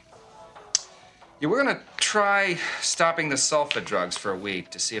 Yeah, we're gonna try stopping the sulfa drugs for a week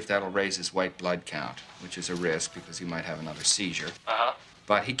to see if that'll raise his white blood count, which is a risk because he might have another seizure. Uh-huh.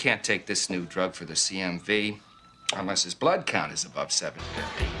 But he can't take this new drug for the CMV unless his blood count is above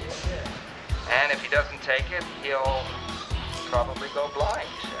 750. And if he doesn't take it, he'll probably go blind,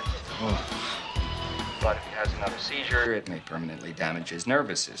 he says. Oh. But if he has another seizure, it may permanently damage his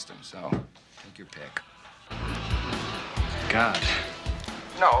nervous system, so take your pick. God.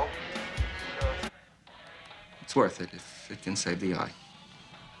 No. It's worth it if it can save the eye.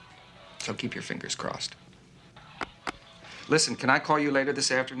 So keep your fingers crossed. Listen, can I call you later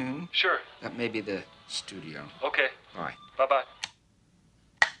this afternoon? Sure. That may be the studio. Okay. Bye. Bye-bye.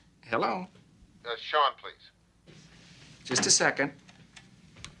 Hello? Sean, please. Just a second.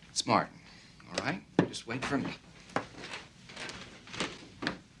 It's Martin, all right? Just wait for me.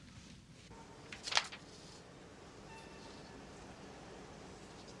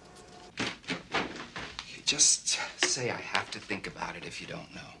 Just say I have to think about it if you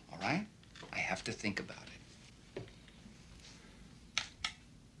don't know, all right? I have to think about it.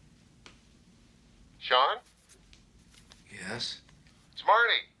 Sean? Yes? It's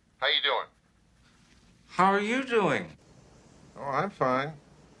Marty. How you doing? How are you doing? Oh, I'm fine.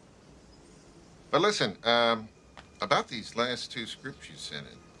 But listen, about these last two scripts you sent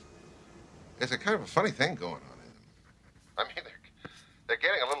in, there's a kind of a funny thing going on in them. I mean, they're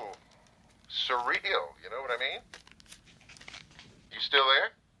getting a little surreal, you know what I mean? You still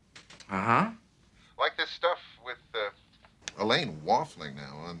there? Uh-huh. Like this stuff with Elaine waffling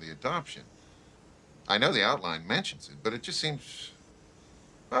now on the adoption. I know the outline mentions it, but it just seems,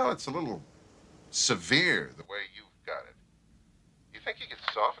 well, it's a little severe the way you've got it. You think you could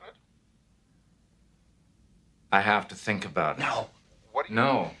soften it? I have to think about it. No. What do you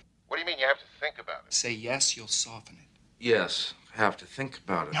No. What do you mean you have to think about it? Say yes, you'll soften it. Yes, I have to think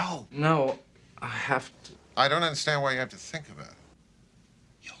about it. No. No, I have to. I don't understand why you have to think about it.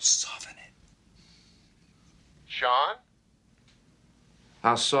 You'll soften it. Sean?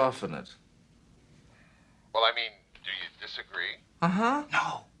 I'll soften it. Well, I mean, do you disagree? Uh-huh.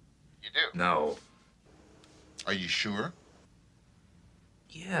 No. You do? No. Are you sure?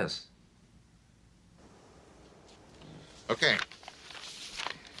 Yes. Okay.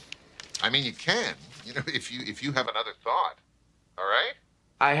 I mean, you can, you know, if you have another thought. All right?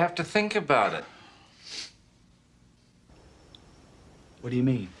 I have to think about it. What do you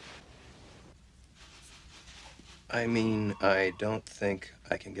mean? I mean, I don't think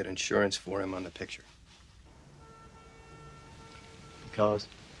I can get insurance for him on the picture. Because?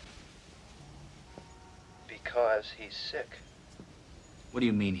 Because he's sick. What do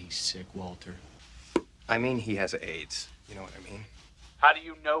you mean he's sick, Walter? I mean, he has AIDS. You know what I mean? How do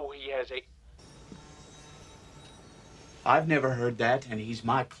you know he has a... I've never heard that, and he's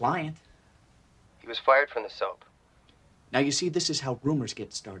my client. He was fired from the soap. Now, you see, this is how rumors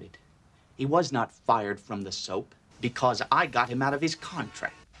get started. He was not fired from the soap because I got him out of his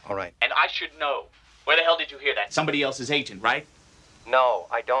contract. All right. And I should know. Where the hell did you hear that? Somebody else's agent, right? No,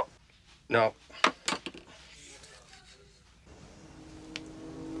 I don't. No.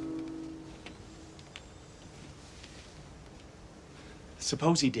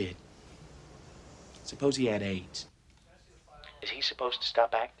 Suppose he did. Suppose he had AIDS. Is he supposed to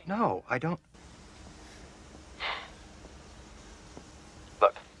stop acting? No, I don't.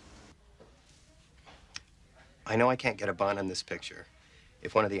 Look. I know I can't get a bond on this picture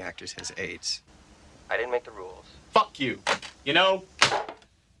if one of the actors has AIDS. I didn't make the rules. Fuck you. You know?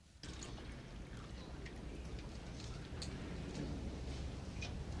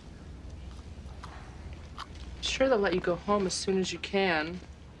 Sure, they'll let you go home as soon as you can.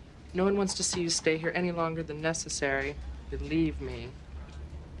 No one wants to see you stay here any longer than necessary. Believe me.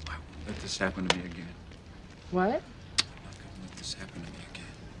 Let this happen to me again. What? Let this happen to me again.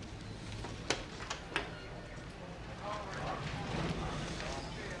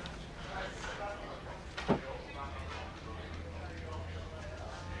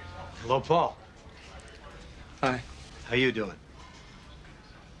 Hello, Paul. Hi. How you doing?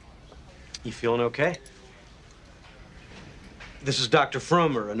 You feeling okay? This is Dr.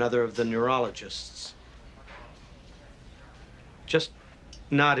 Frommer, another of the neurologists. Just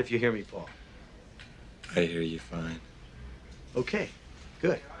nod if you hear me, Paul. I hear you fine. Okay,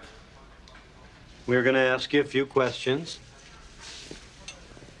 good. We're going to ask you a few questions,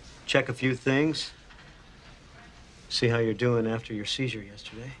 check a few things, See how you're doing after your seizure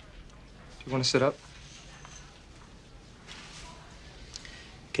yesterday. Do you want to sit up?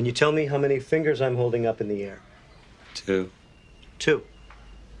 Can you tell me how many fingers I'm holding up in the air? 2. 2.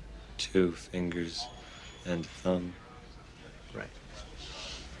 2 fingers and a thumb. Right.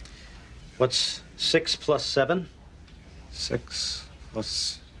 What's 6 plus 7? 6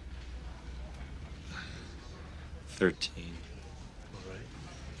 plus 13. All right.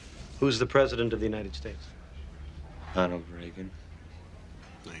 Who's the President of the United States? Ronald Reagan.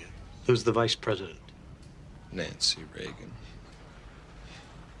 Who's the Vice President? Nancy Reagan.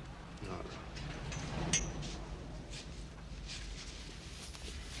 All right.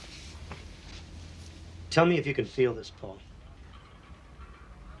 Tell me if you can feel this, Paul.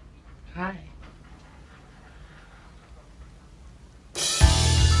 Hi.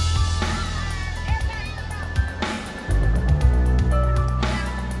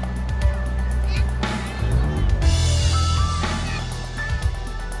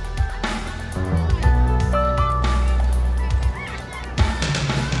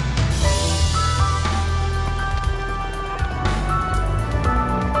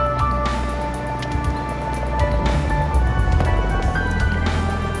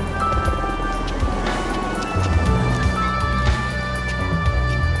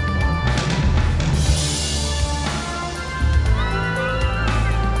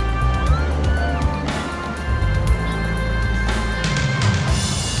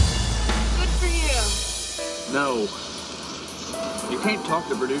 No. You can't talk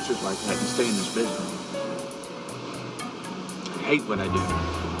to producers like that and stay in this business. I hate what I do.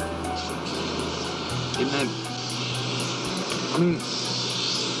 Isn't that... I mean...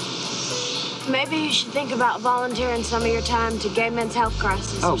 Maybe you should think about volunteering some of your time to Gay Men's Health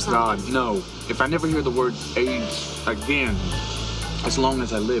Crisis Oh, or something. God, no. If I never hear the word AIDS again, as long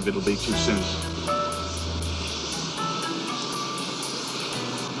as I live, it'll be too soon.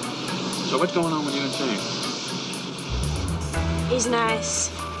 So what's going on with you and Sam? He's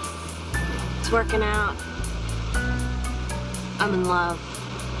nice. It's working out. I'm in love.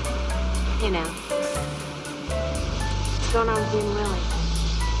 You know. What's going on with you and Willie?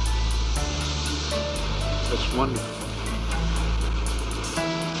 That's wonderful.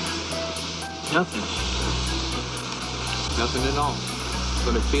 Nothing. Nothing at all.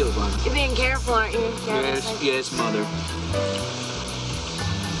 But it feels like. You're being careful, aren't you? Yes, Mother.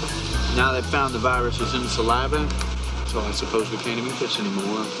 Now they've found the virus is in the saliva, so I suppose we can't even kiss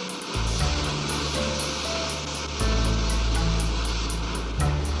anymore.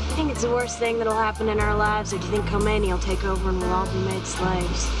 I think it's the worst thing that'll happen in our lives, or do you think Khomeini will take over and we'll all be made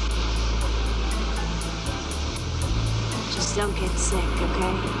slaves? Just don't get sick,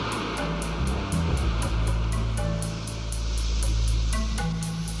 okay?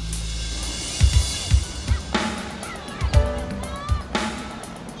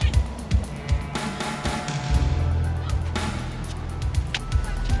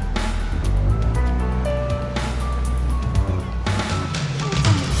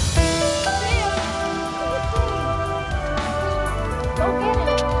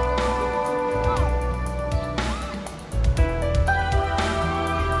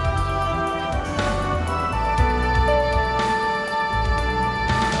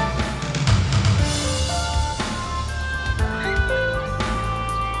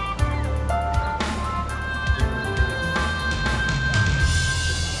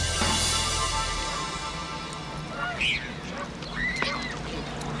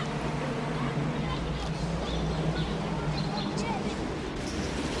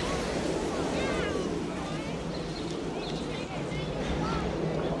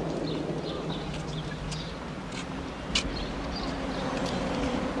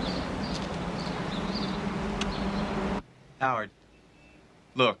 Howard,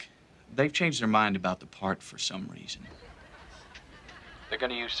 look, they've changed their mind about the part for some reason. They're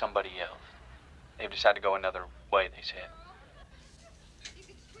going to use somebody else. They've decided to go another way, they said.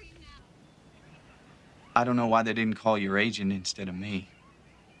 I don't know why they didn't call your agent instead of me.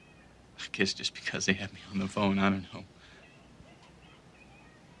 I guess just because they had me on the phone, I don't know.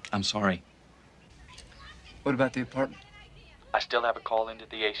 I'm sorry. What about the apartment? I still have a call into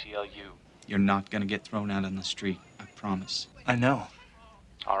the ACLU. You're not going to get thrown out on the street, I promise. I know.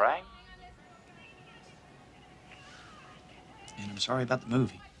 All right? And I'm sorry about the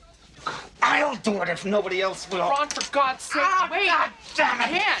movie. I'll do it if nobody else will. Ron, for God's sake, wait! God damn it!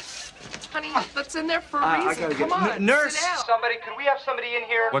 I can't. Honey, that's in there for a reason. I gotta Come get on, nurse. sit down. Somebody, could we have somebody in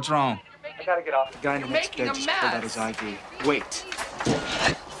here? What's wrong? I gotta get off. The guy in the You're next making bed a just pulled out mess. his ID. Wait.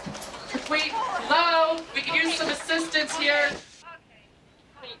 Wait, hello? We can use some assistance here.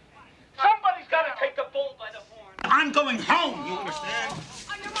 Somebody's got to take the bull by the horn. I'm going home, you understand?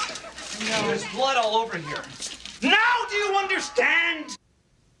 There's blood all over here. Now do you understand?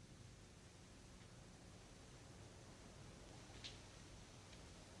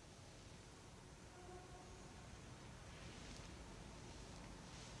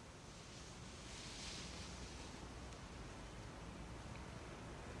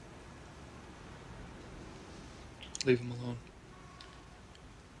 Leave him alone.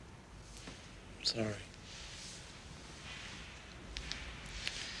 Sorry.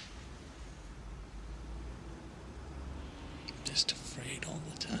 I'm just afraid all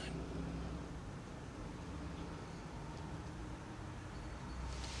the time.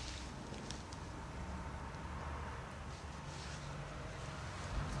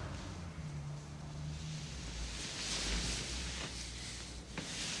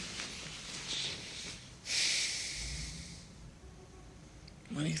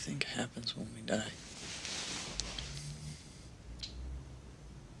 What do you think happens when we die?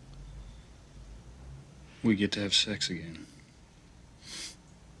 We get to have sex again.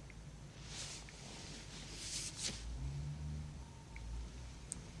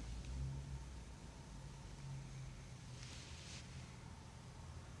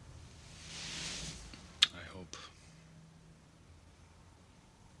 I hope.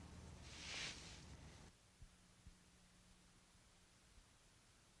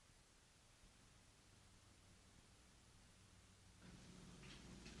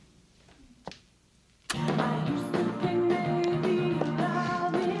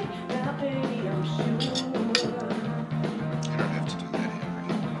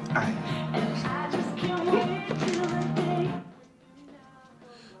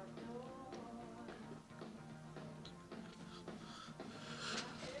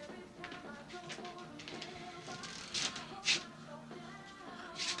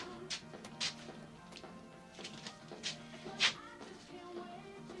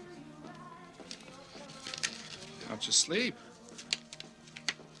 How'd you sleep?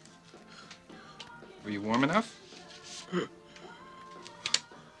 Were you warm enough?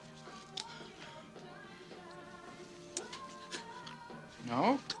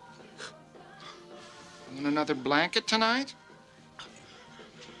 No? Want another blanket tonight?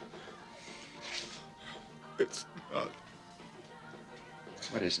 It's not.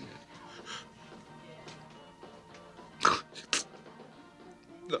 What isn't it?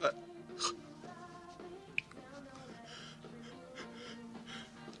 Not.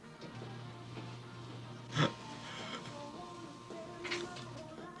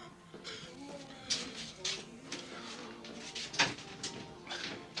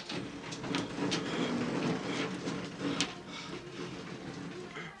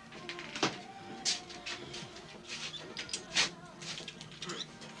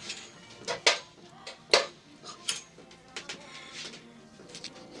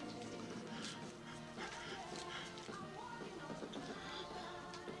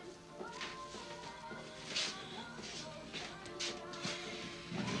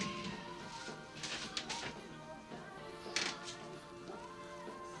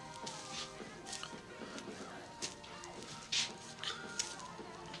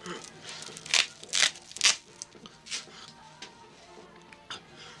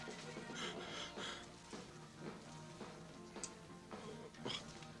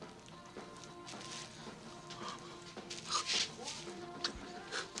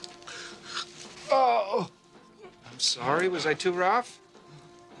 Oh! I'm sorry, was I too rough?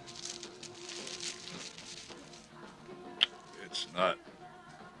 It's not.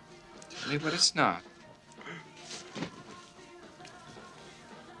 Tell me what it's not.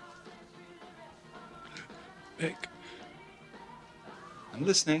 Nick. I'm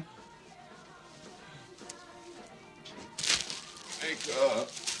listening. Make up.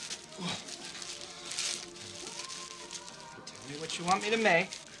 Tell me what you want me to make.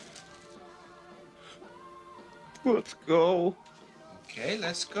 Let's go. Okay,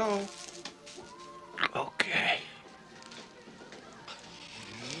 let's go. Okay.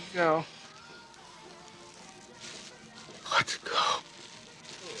 Here we go. Let's go.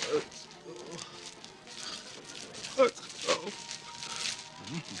 Let's go. Let's go.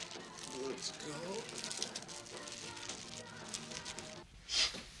 Let's go.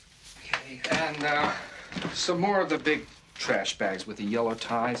 Okay, and some more of the big trash bags with the yellow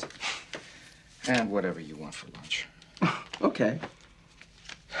ties. And whatever you want for lunch. Okay.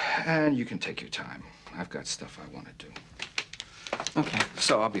 And you can take your time. I've got stuff I want to do. Okay.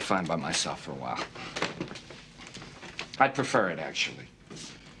 So I'll be fine by myself for a while. I'd prefer it, actually.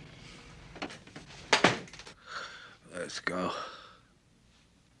 Let's go.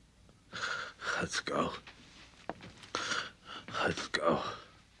 Let's go. Let's go.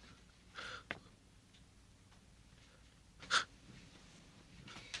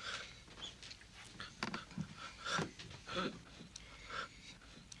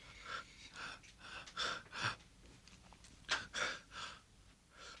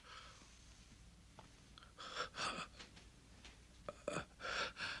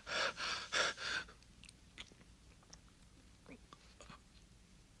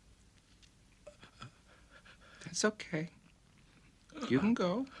 That's okay. You can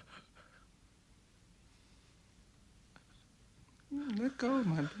go. Let go,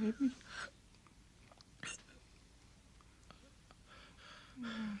 my baby.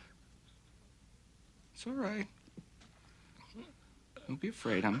 It's all right. Don't be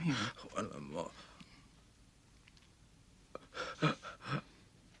afraid. I'm here.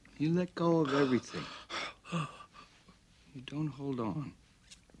 You let go of everything. You don't hold on.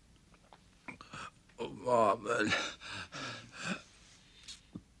 Mom,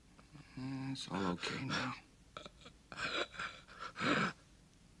 It's all okay now.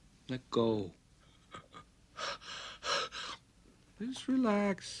 Let go. Just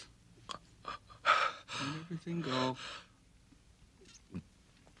relax. Let everything go.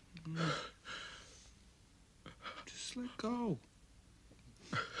 Just let go.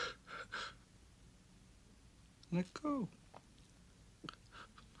 Let go.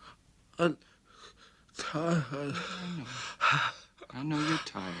 I'm tired. I know you're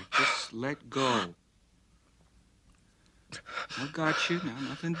tired. Just let go. I got you now.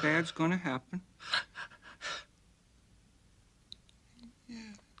 Nothing bad's gonna happen.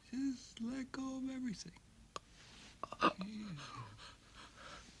 Yeah, just let go of everything. Yeah.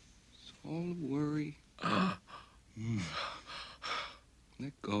 It's all the worry.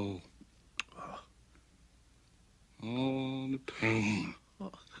 Let go. All the pain.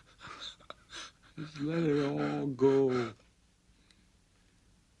 Just let it all go.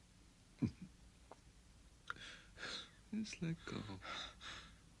 Just let go.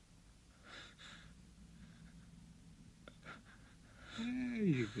 There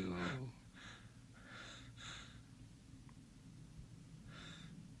you go.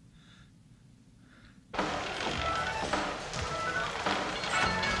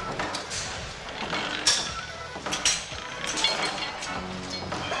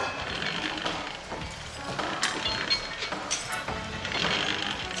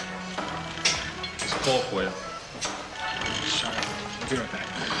 It's a call for you. Sorry. I'll be right back.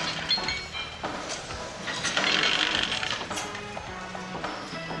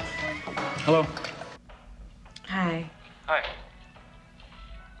 Hello? Hi. Hi.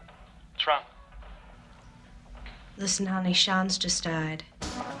 What's wrong? Listen, honey, Sean's just died.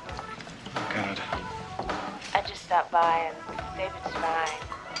 Oh, God. I just stopped by and David's fine.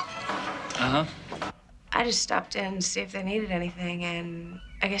 Uh-huh. I just stopped in to see if they needed anything, and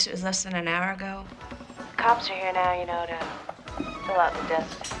I guess it was less than an hour ago. Cops are here now, you know, to fill out the death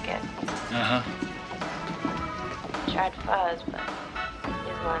certificate. Uh-huh. Tried Fuzz, but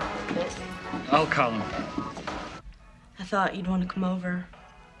his line was busy. I'll call him. I thought you'd want to come over.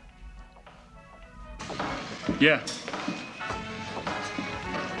 Yeah.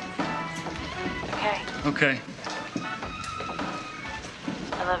 Okay. Okay.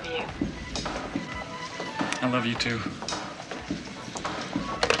 I love you. I love you too.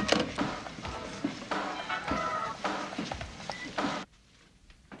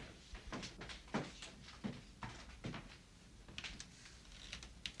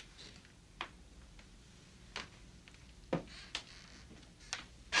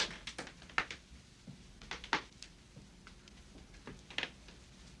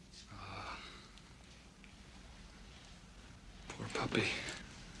 Poor puppy.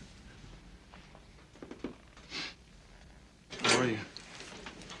 How are you?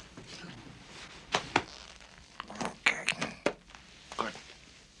 Good.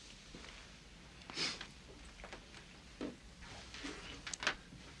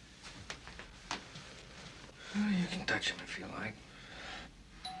 Oh, you can touch him if you like.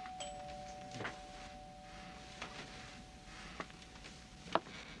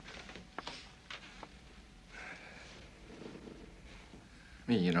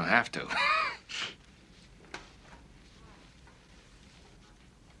 I mean, you don't have to.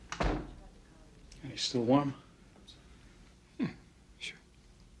 He's still warm? Sure.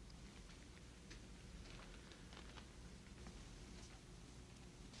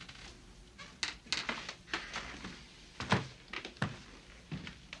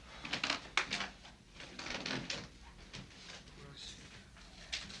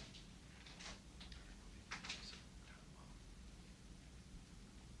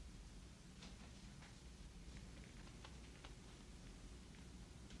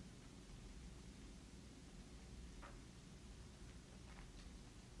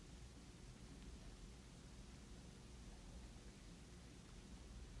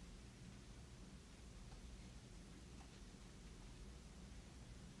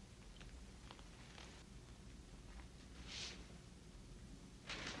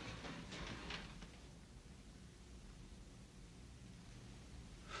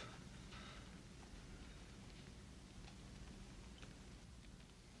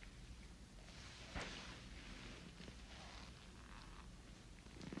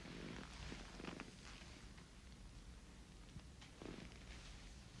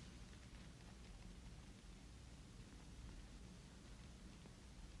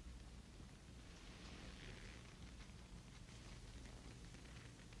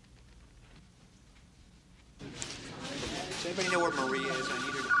 know where Maria is? I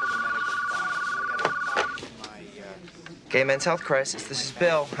need her to pull the medical files. I got a copy in my, Gay Men's Health Crisis. This is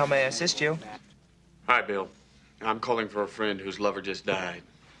Bill. How may I assist you? Hi, Bill. I'm calling for a friend whose lover just died.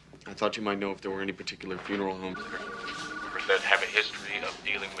 I thought you might know if there were any particular funeral homes that have a history of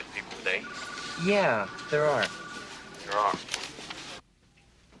dealing with people with AIDS. Yeah, there are. There are.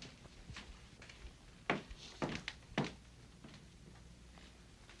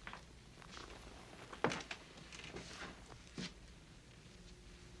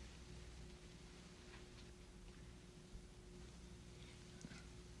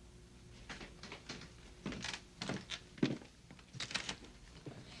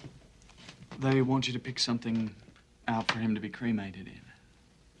 They want you to pick something out for him to be cremated in.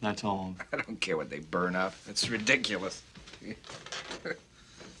 That's all. I don't care what they burn up. It's ridiculous.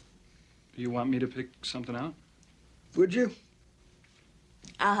 You want me to pick something out? Would you?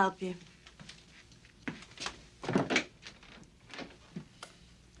 I'll help you.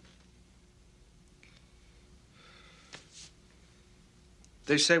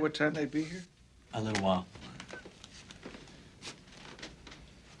 They say what time they'd be here? A little while.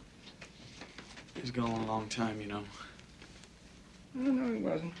 He's gone a long time, you know. No, he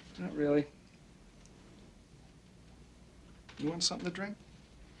wasn't. Not really. You want something to drink?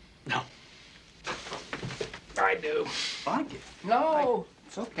 No. I do. Like it. No,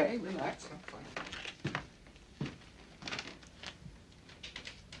 it's okay. Relax. I'm fine.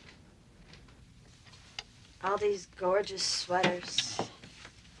 All these gorgeous sweaters.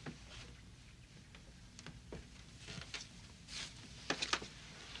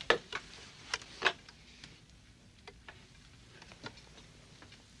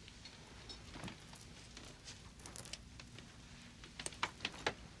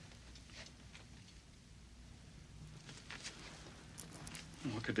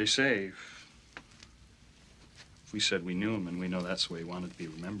 What could they say if we said we knew him and we know that's the way he wanted to be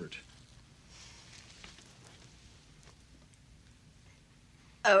remembered?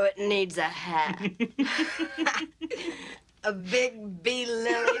 Oh, it needs a hat. A big bee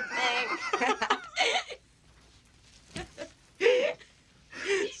lily thing.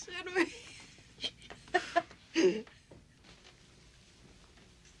 Should we?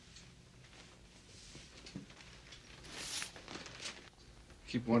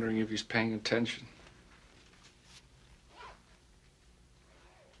 Keep wondering if he's paying attention.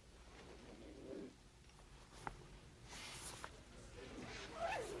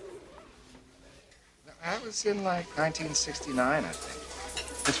 That was in like 1969, I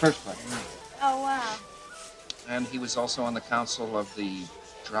think. His first play. Oh, wow. And he was also on the council of the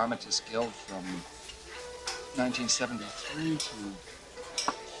Dramatists Guild from 1973 to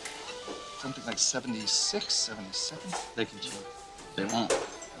something like 76, 77. They can check. They won't.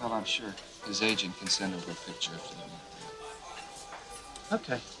 Well, I'm sure his agent can send over a picture if they want.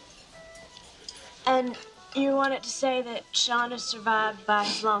 Okay. And you wanted to say that Sean is survived by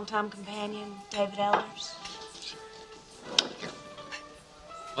his longtime companion, David Elders?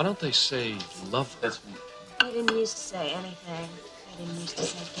 Why don't they say love? That's me. He didn't used to say anything. He didn't used to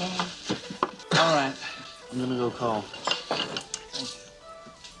say gay. All right. I'm gonna go call.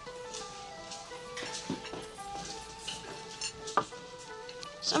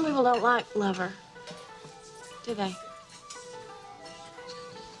 Some people don't like lover, do they?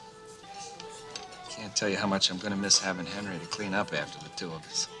 Can't tell you how much I'm going to miss having Henry to clean up after the two of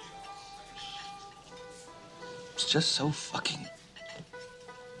us. It's just so fucking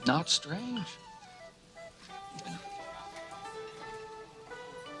not strange.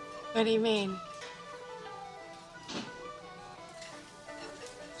 What do you mean?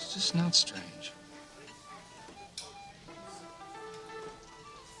 It's just not strange.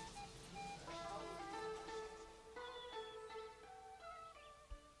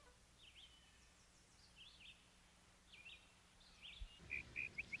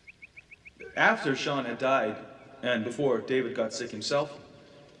 After Sean had died, and before David got sick himself,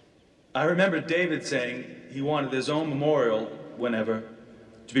 I remember David saying he wanted his own memorial, whenever,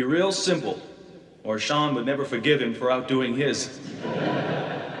 to be real simple, or Sean would never forgive him for outdoing his.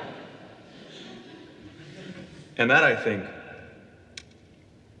 And that, I think,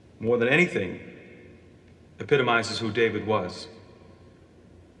 more than anything, epitomizes who David was.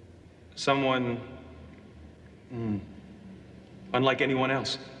 Someone unlike anyone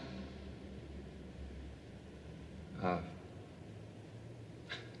else.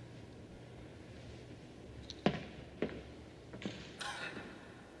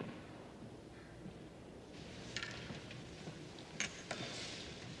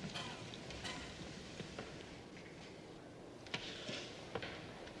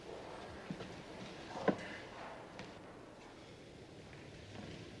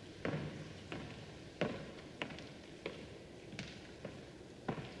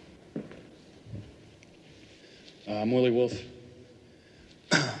 I'm Willie Wolf.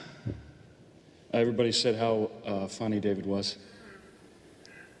 Everybody said how funny David was.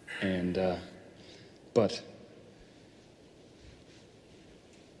 And, but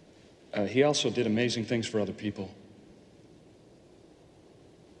he also did amazing things for other people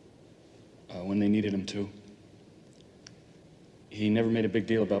when they needed him to. He never made a big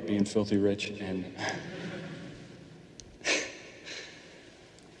deal about being filthy rich, and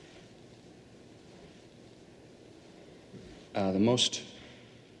the most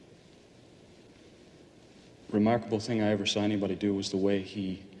remarkable thing I ever saw anybody do was the way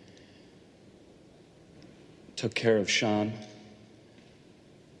he took care of Sean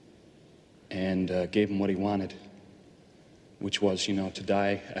and gave him what he wanted, which was, you know, to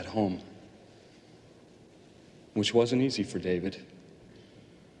die at home, which wasn't easy for David.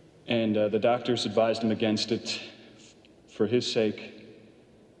 And the doctors advised him against it for his sake.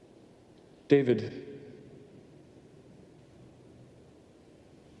 David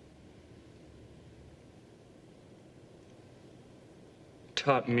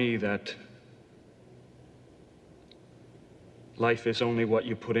taught me that life is only what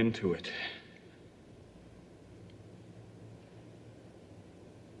you put into it.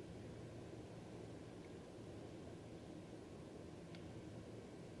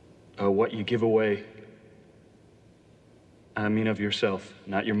 What you give away, I mean of yourself,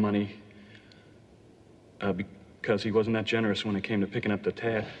 not your money, because he wasn't that generous when it came to picking up the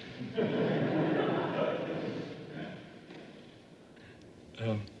tab.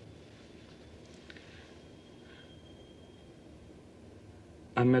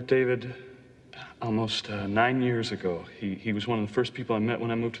 I met David almost 9 years ago. He was one of the first people I met when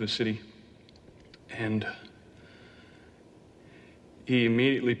I moved to the city. And he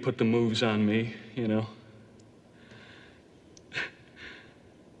immediately put the moves on me, you know.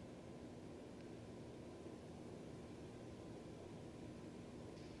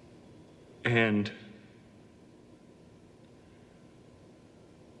 And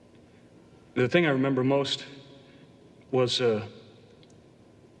the thing I remember most was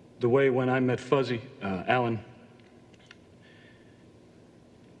the way when I met Fuzzy, Alan,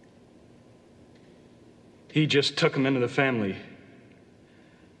 he just took him into the family.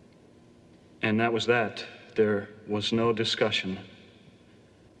 And that was that. There was no discussion.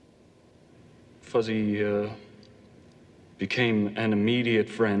 Fuzzy became an immediate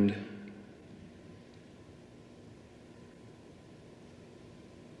friend.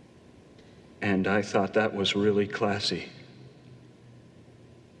 And I thought that was really classy.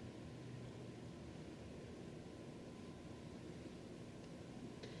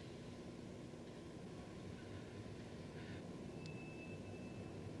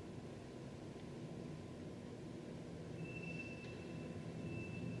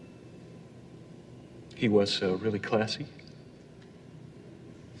 He was really classy.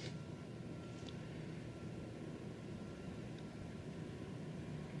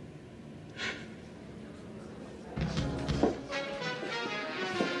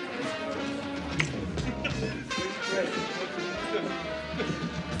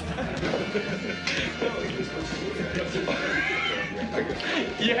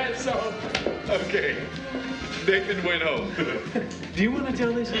 Yeah, so, okay. David went home. Do you want to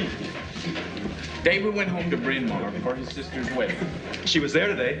tell this? David went home to Bryn Mawr for his sister's wedding. She was there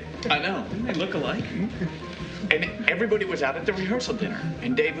today. I know. They look alike. And everybody was out at the rehearsal dinner,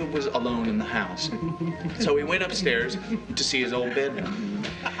 and David was alone in the house. So he went upstairs to see his old bedroom.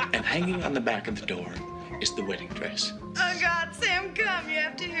 And hanging on the back of the door is the wedding dress. Oh, God, Sam, come. You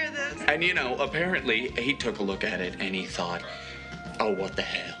have to hear this. And, you know, apparently he took a look at it and he thought, oh, what the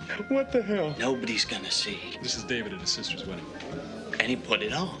hell? What the hell? Nobody's gonna see. This is David at his sister's wedding. And he put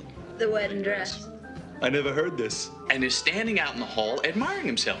it on. The wedding dress. I never heard this. And is standing out in the hall admiring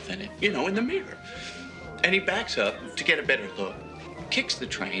himself in it, you know, in the mirror. And he backs up to get a better look, kicks the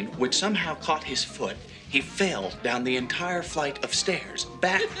train, which somehow caught his foot. He fell down the entire flight of stairs,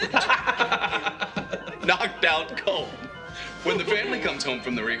 backwards. Knocked out cold. When the family comes home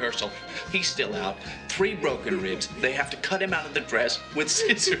from the rehearsal, he's still out, 3 broken ribs. They have to cut him out of the dress with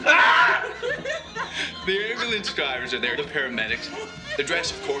scissors. The ambulance drivers are there, the paramedics. The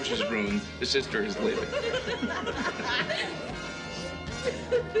dress, of course, is ruined. The sister is living.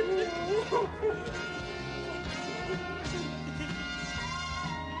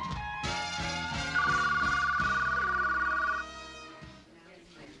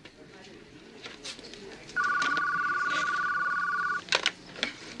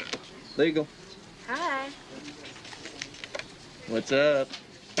 Legal. Hi. What's up?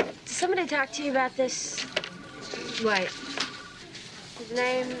 Did somebody talk to you about this? White. His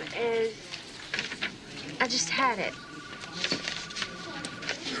name is... I just had it.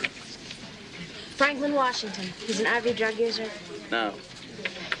 Franklin Washington. He's an IV drug user. No.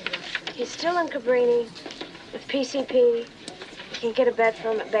 He's still in Cabrini with PCP. You can't get a bed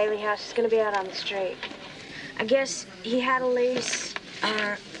for him at Bailey House. He's gonna be out on the street. I guess he had a lease,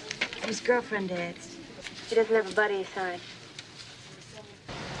 or his girlfriend did. He doesn't have a buddy assigned.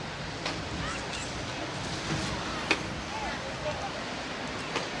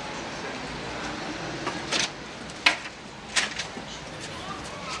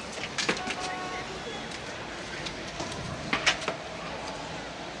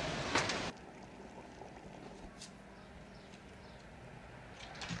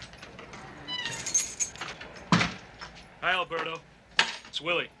 Hi, Alberto. It's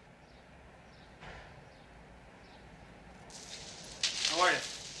Willie. How are you?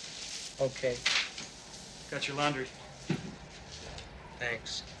 Okay, Got your laundry.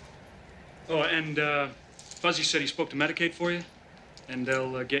 thanks. Oh, and Fuzzy said he spoke to Medicaid for you, and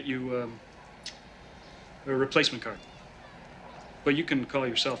they'll get you a replacement card. But you can call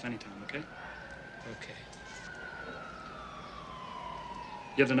yourself anytime, okay? Okay.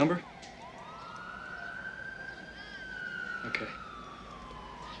 You have the number? Okay.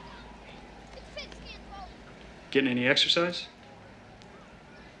 Getting any exercise?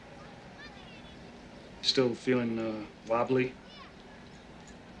 Still feeling wobbly?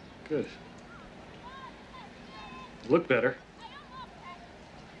 Good. You look better.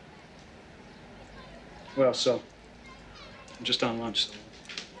 Well, so. I'm just on lunch, so.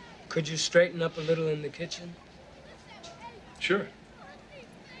 Could you straighten up a little in the kitchen? Sure.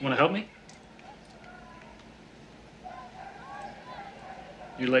 Want to help me?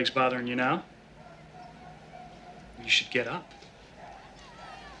 Your leg's bothering you now? You should get up.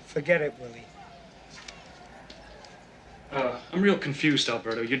 Forget it, Willie. I'm real confused,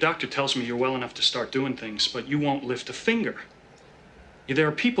 Alberto. Your doctor tells me you're well enough to start doing things, but you won't lift a finger. There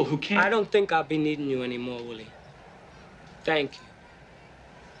are people who can't... I don't think I'll be needing you anymore, Willie. Thank you.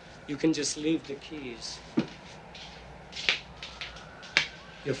 You can just leave the keys.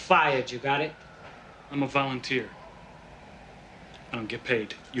 You're fired, you got it? I'm a volunteer. I don't get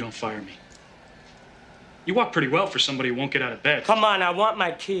paid. You don't fire me. You walk pretty well for somebody who won't get out of bed. Come on, I want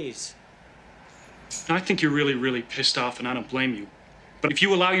my keys. Now, I think you're really, really pissed off, and I don't blame you. But if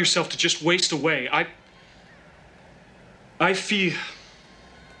you allow yourself to just waste away, I feel...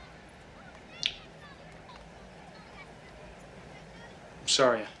 I'm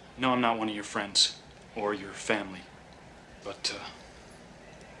sorry. No, I'm not one of your friends or your family. But,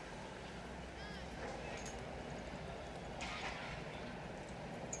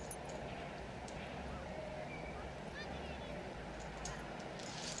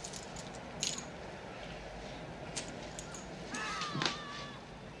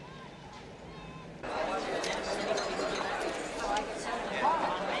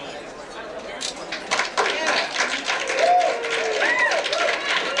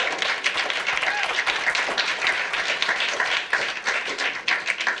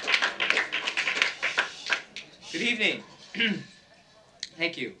 Good evening.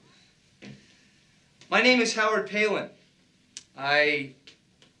 Thank you. My name is Howard Palin. I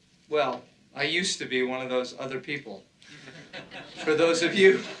used to be one of those other people. For those of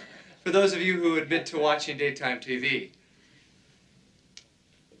you who admit to watching daytime TV.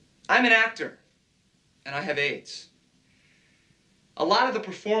 I'm an actor, and I have AIDS. A lot of the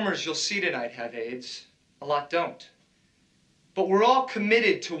performers you'll see tonight have AIDS. A lot don't. But we're all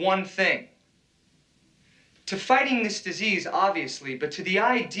committed to one thing. To fighting this disease, obviously, but to the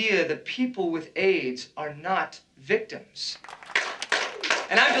idea that people with AIDS are not victims.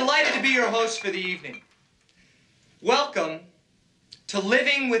 And I'm delighted to be your host for the evening. Welcome to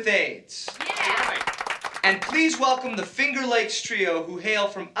Living with AIDS. Yeah. And please welcome the Finger Lakes Trio, who hail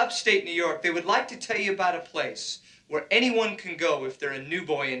from upstate New York. They would like to tell you about a place where anyone can go if they're a new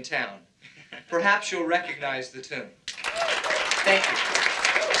boy in town. Perhaps you'll recognize the tune. Thank you.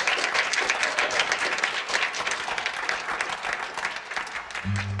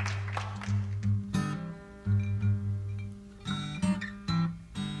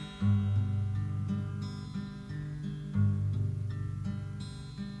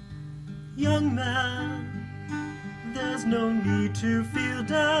 Young man, there's no need to feel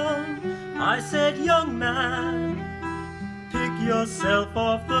down. I said, young man, pick yourself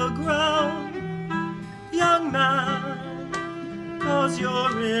off the ground. Young man, 'cause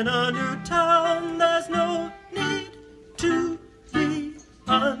you're in a new town. There's no need to be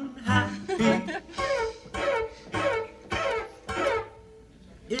unhappy.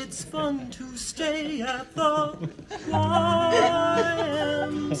 It's fun to stay at the YMCA.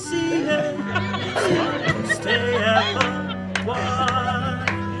 It's fun to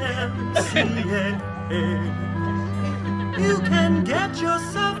YMCA. You can get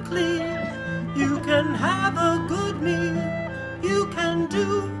yourself clean. You can have a good meal. You can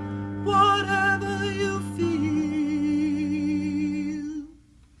do whatever you feel.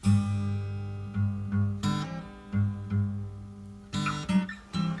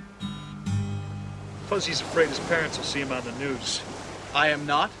 Fuzzy's afraid his parents will see him on the news. I am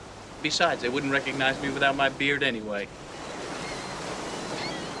not. Besides, they wouldn't recognize me without my beard anyway.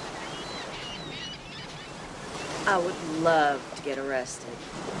 I would love to get arrested.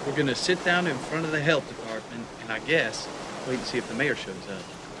 We're gonna sit down in front of the health department and I guess wait and see if the mayor shows up.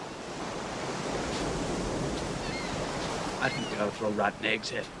 I think we ought to throw rotten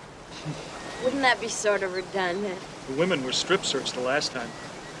eggs at him. Wouldn't that be sort of redundant? The women were strip searched the last time.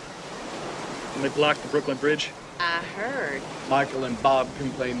 When they blocked the Brooklyn Bridge. I heard. Michael and Bob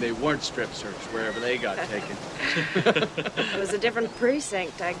complained they weren't strip searched wherever they got taken. It was a different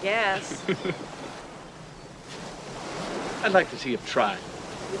precinct, I guess. I'd like to see him try.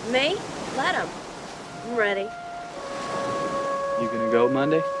 With me? Let him. I'm ready. You gonna go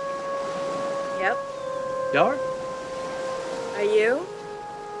Monday? Yep. Yard? Are you?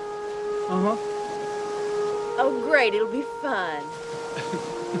 Uh-huh. Oh, great. It'll be fun.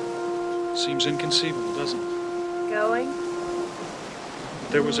 Seems inconceivable, doesn't it? Going? If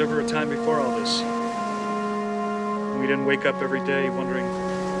there was ever a time before all this, when we didn't wake up every day wondering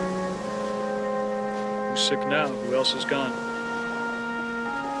who's sick now, who else is gone.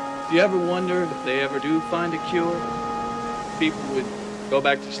 Do you ever wonder if they ever do find a cure? People would go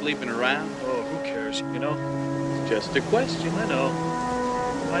back to sleeping around? Oh, who cares, you know? It's just a question. I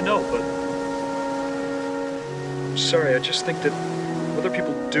know, but I'm sorry, I just think that whether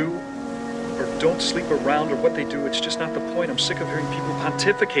people do or don't sleep around or what they do, it's just not the point. I'm sick of hearing people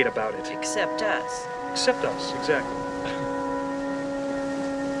pontificate about it. Except us. Except us, exactly.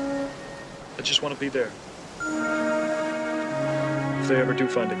 I just want to be there. If they ever do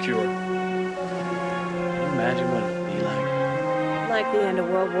find a cure. Can you imagine what it'd be like? Like the end of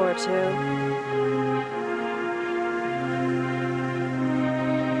World War II.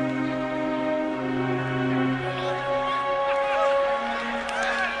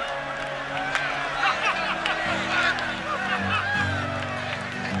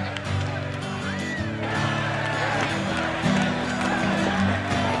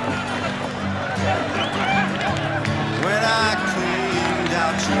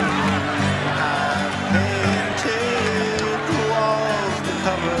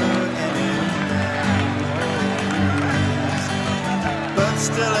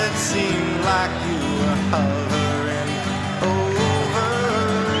 Still it seemed like you were hovering over,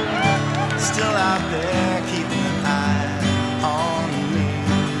 still out there keeping an eye on me.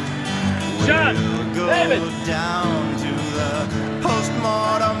 John, we'll go David. down to the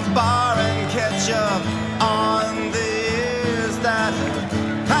postmortem bar and catch up on the years that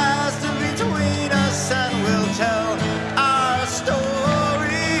have passed between us, and we'll tell our stories.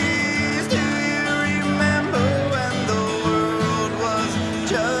 Do you remember when the world was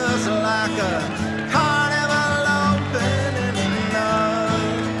just like a carnival opening up?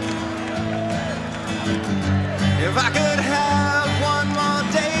 If I could have one more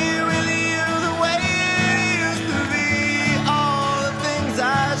day with you the way it used to be, all the things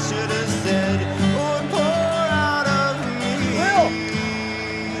I should have said would pour out of me.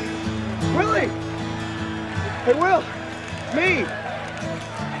 Willie! Hey, Will! Me!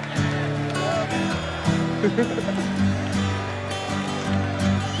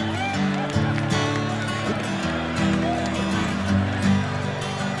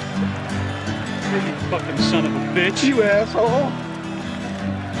 You fucking son of a bitch. You asshole!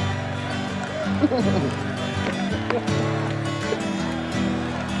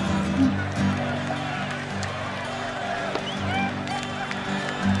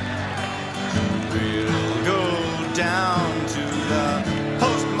 We'll go down to the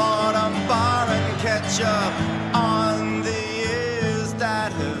postmortem bar and catch up on the years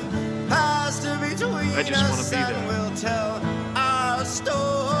that have passed between I just wanna us, be and there. we'll tell our stories.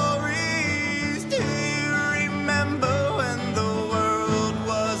 Do you remember when the world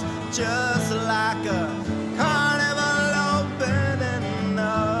was just like a carnival opening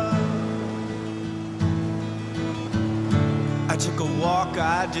up? I took a walk,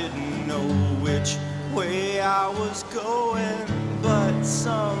 I didn't know which way I was going, but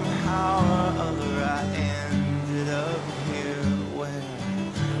somehow or other I ended up here where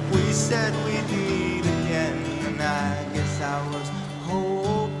we said we'd meet again, and I guess I was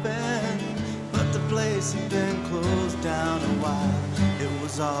hoping, but the place had been closed down a while. It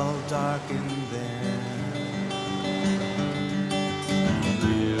was all dark and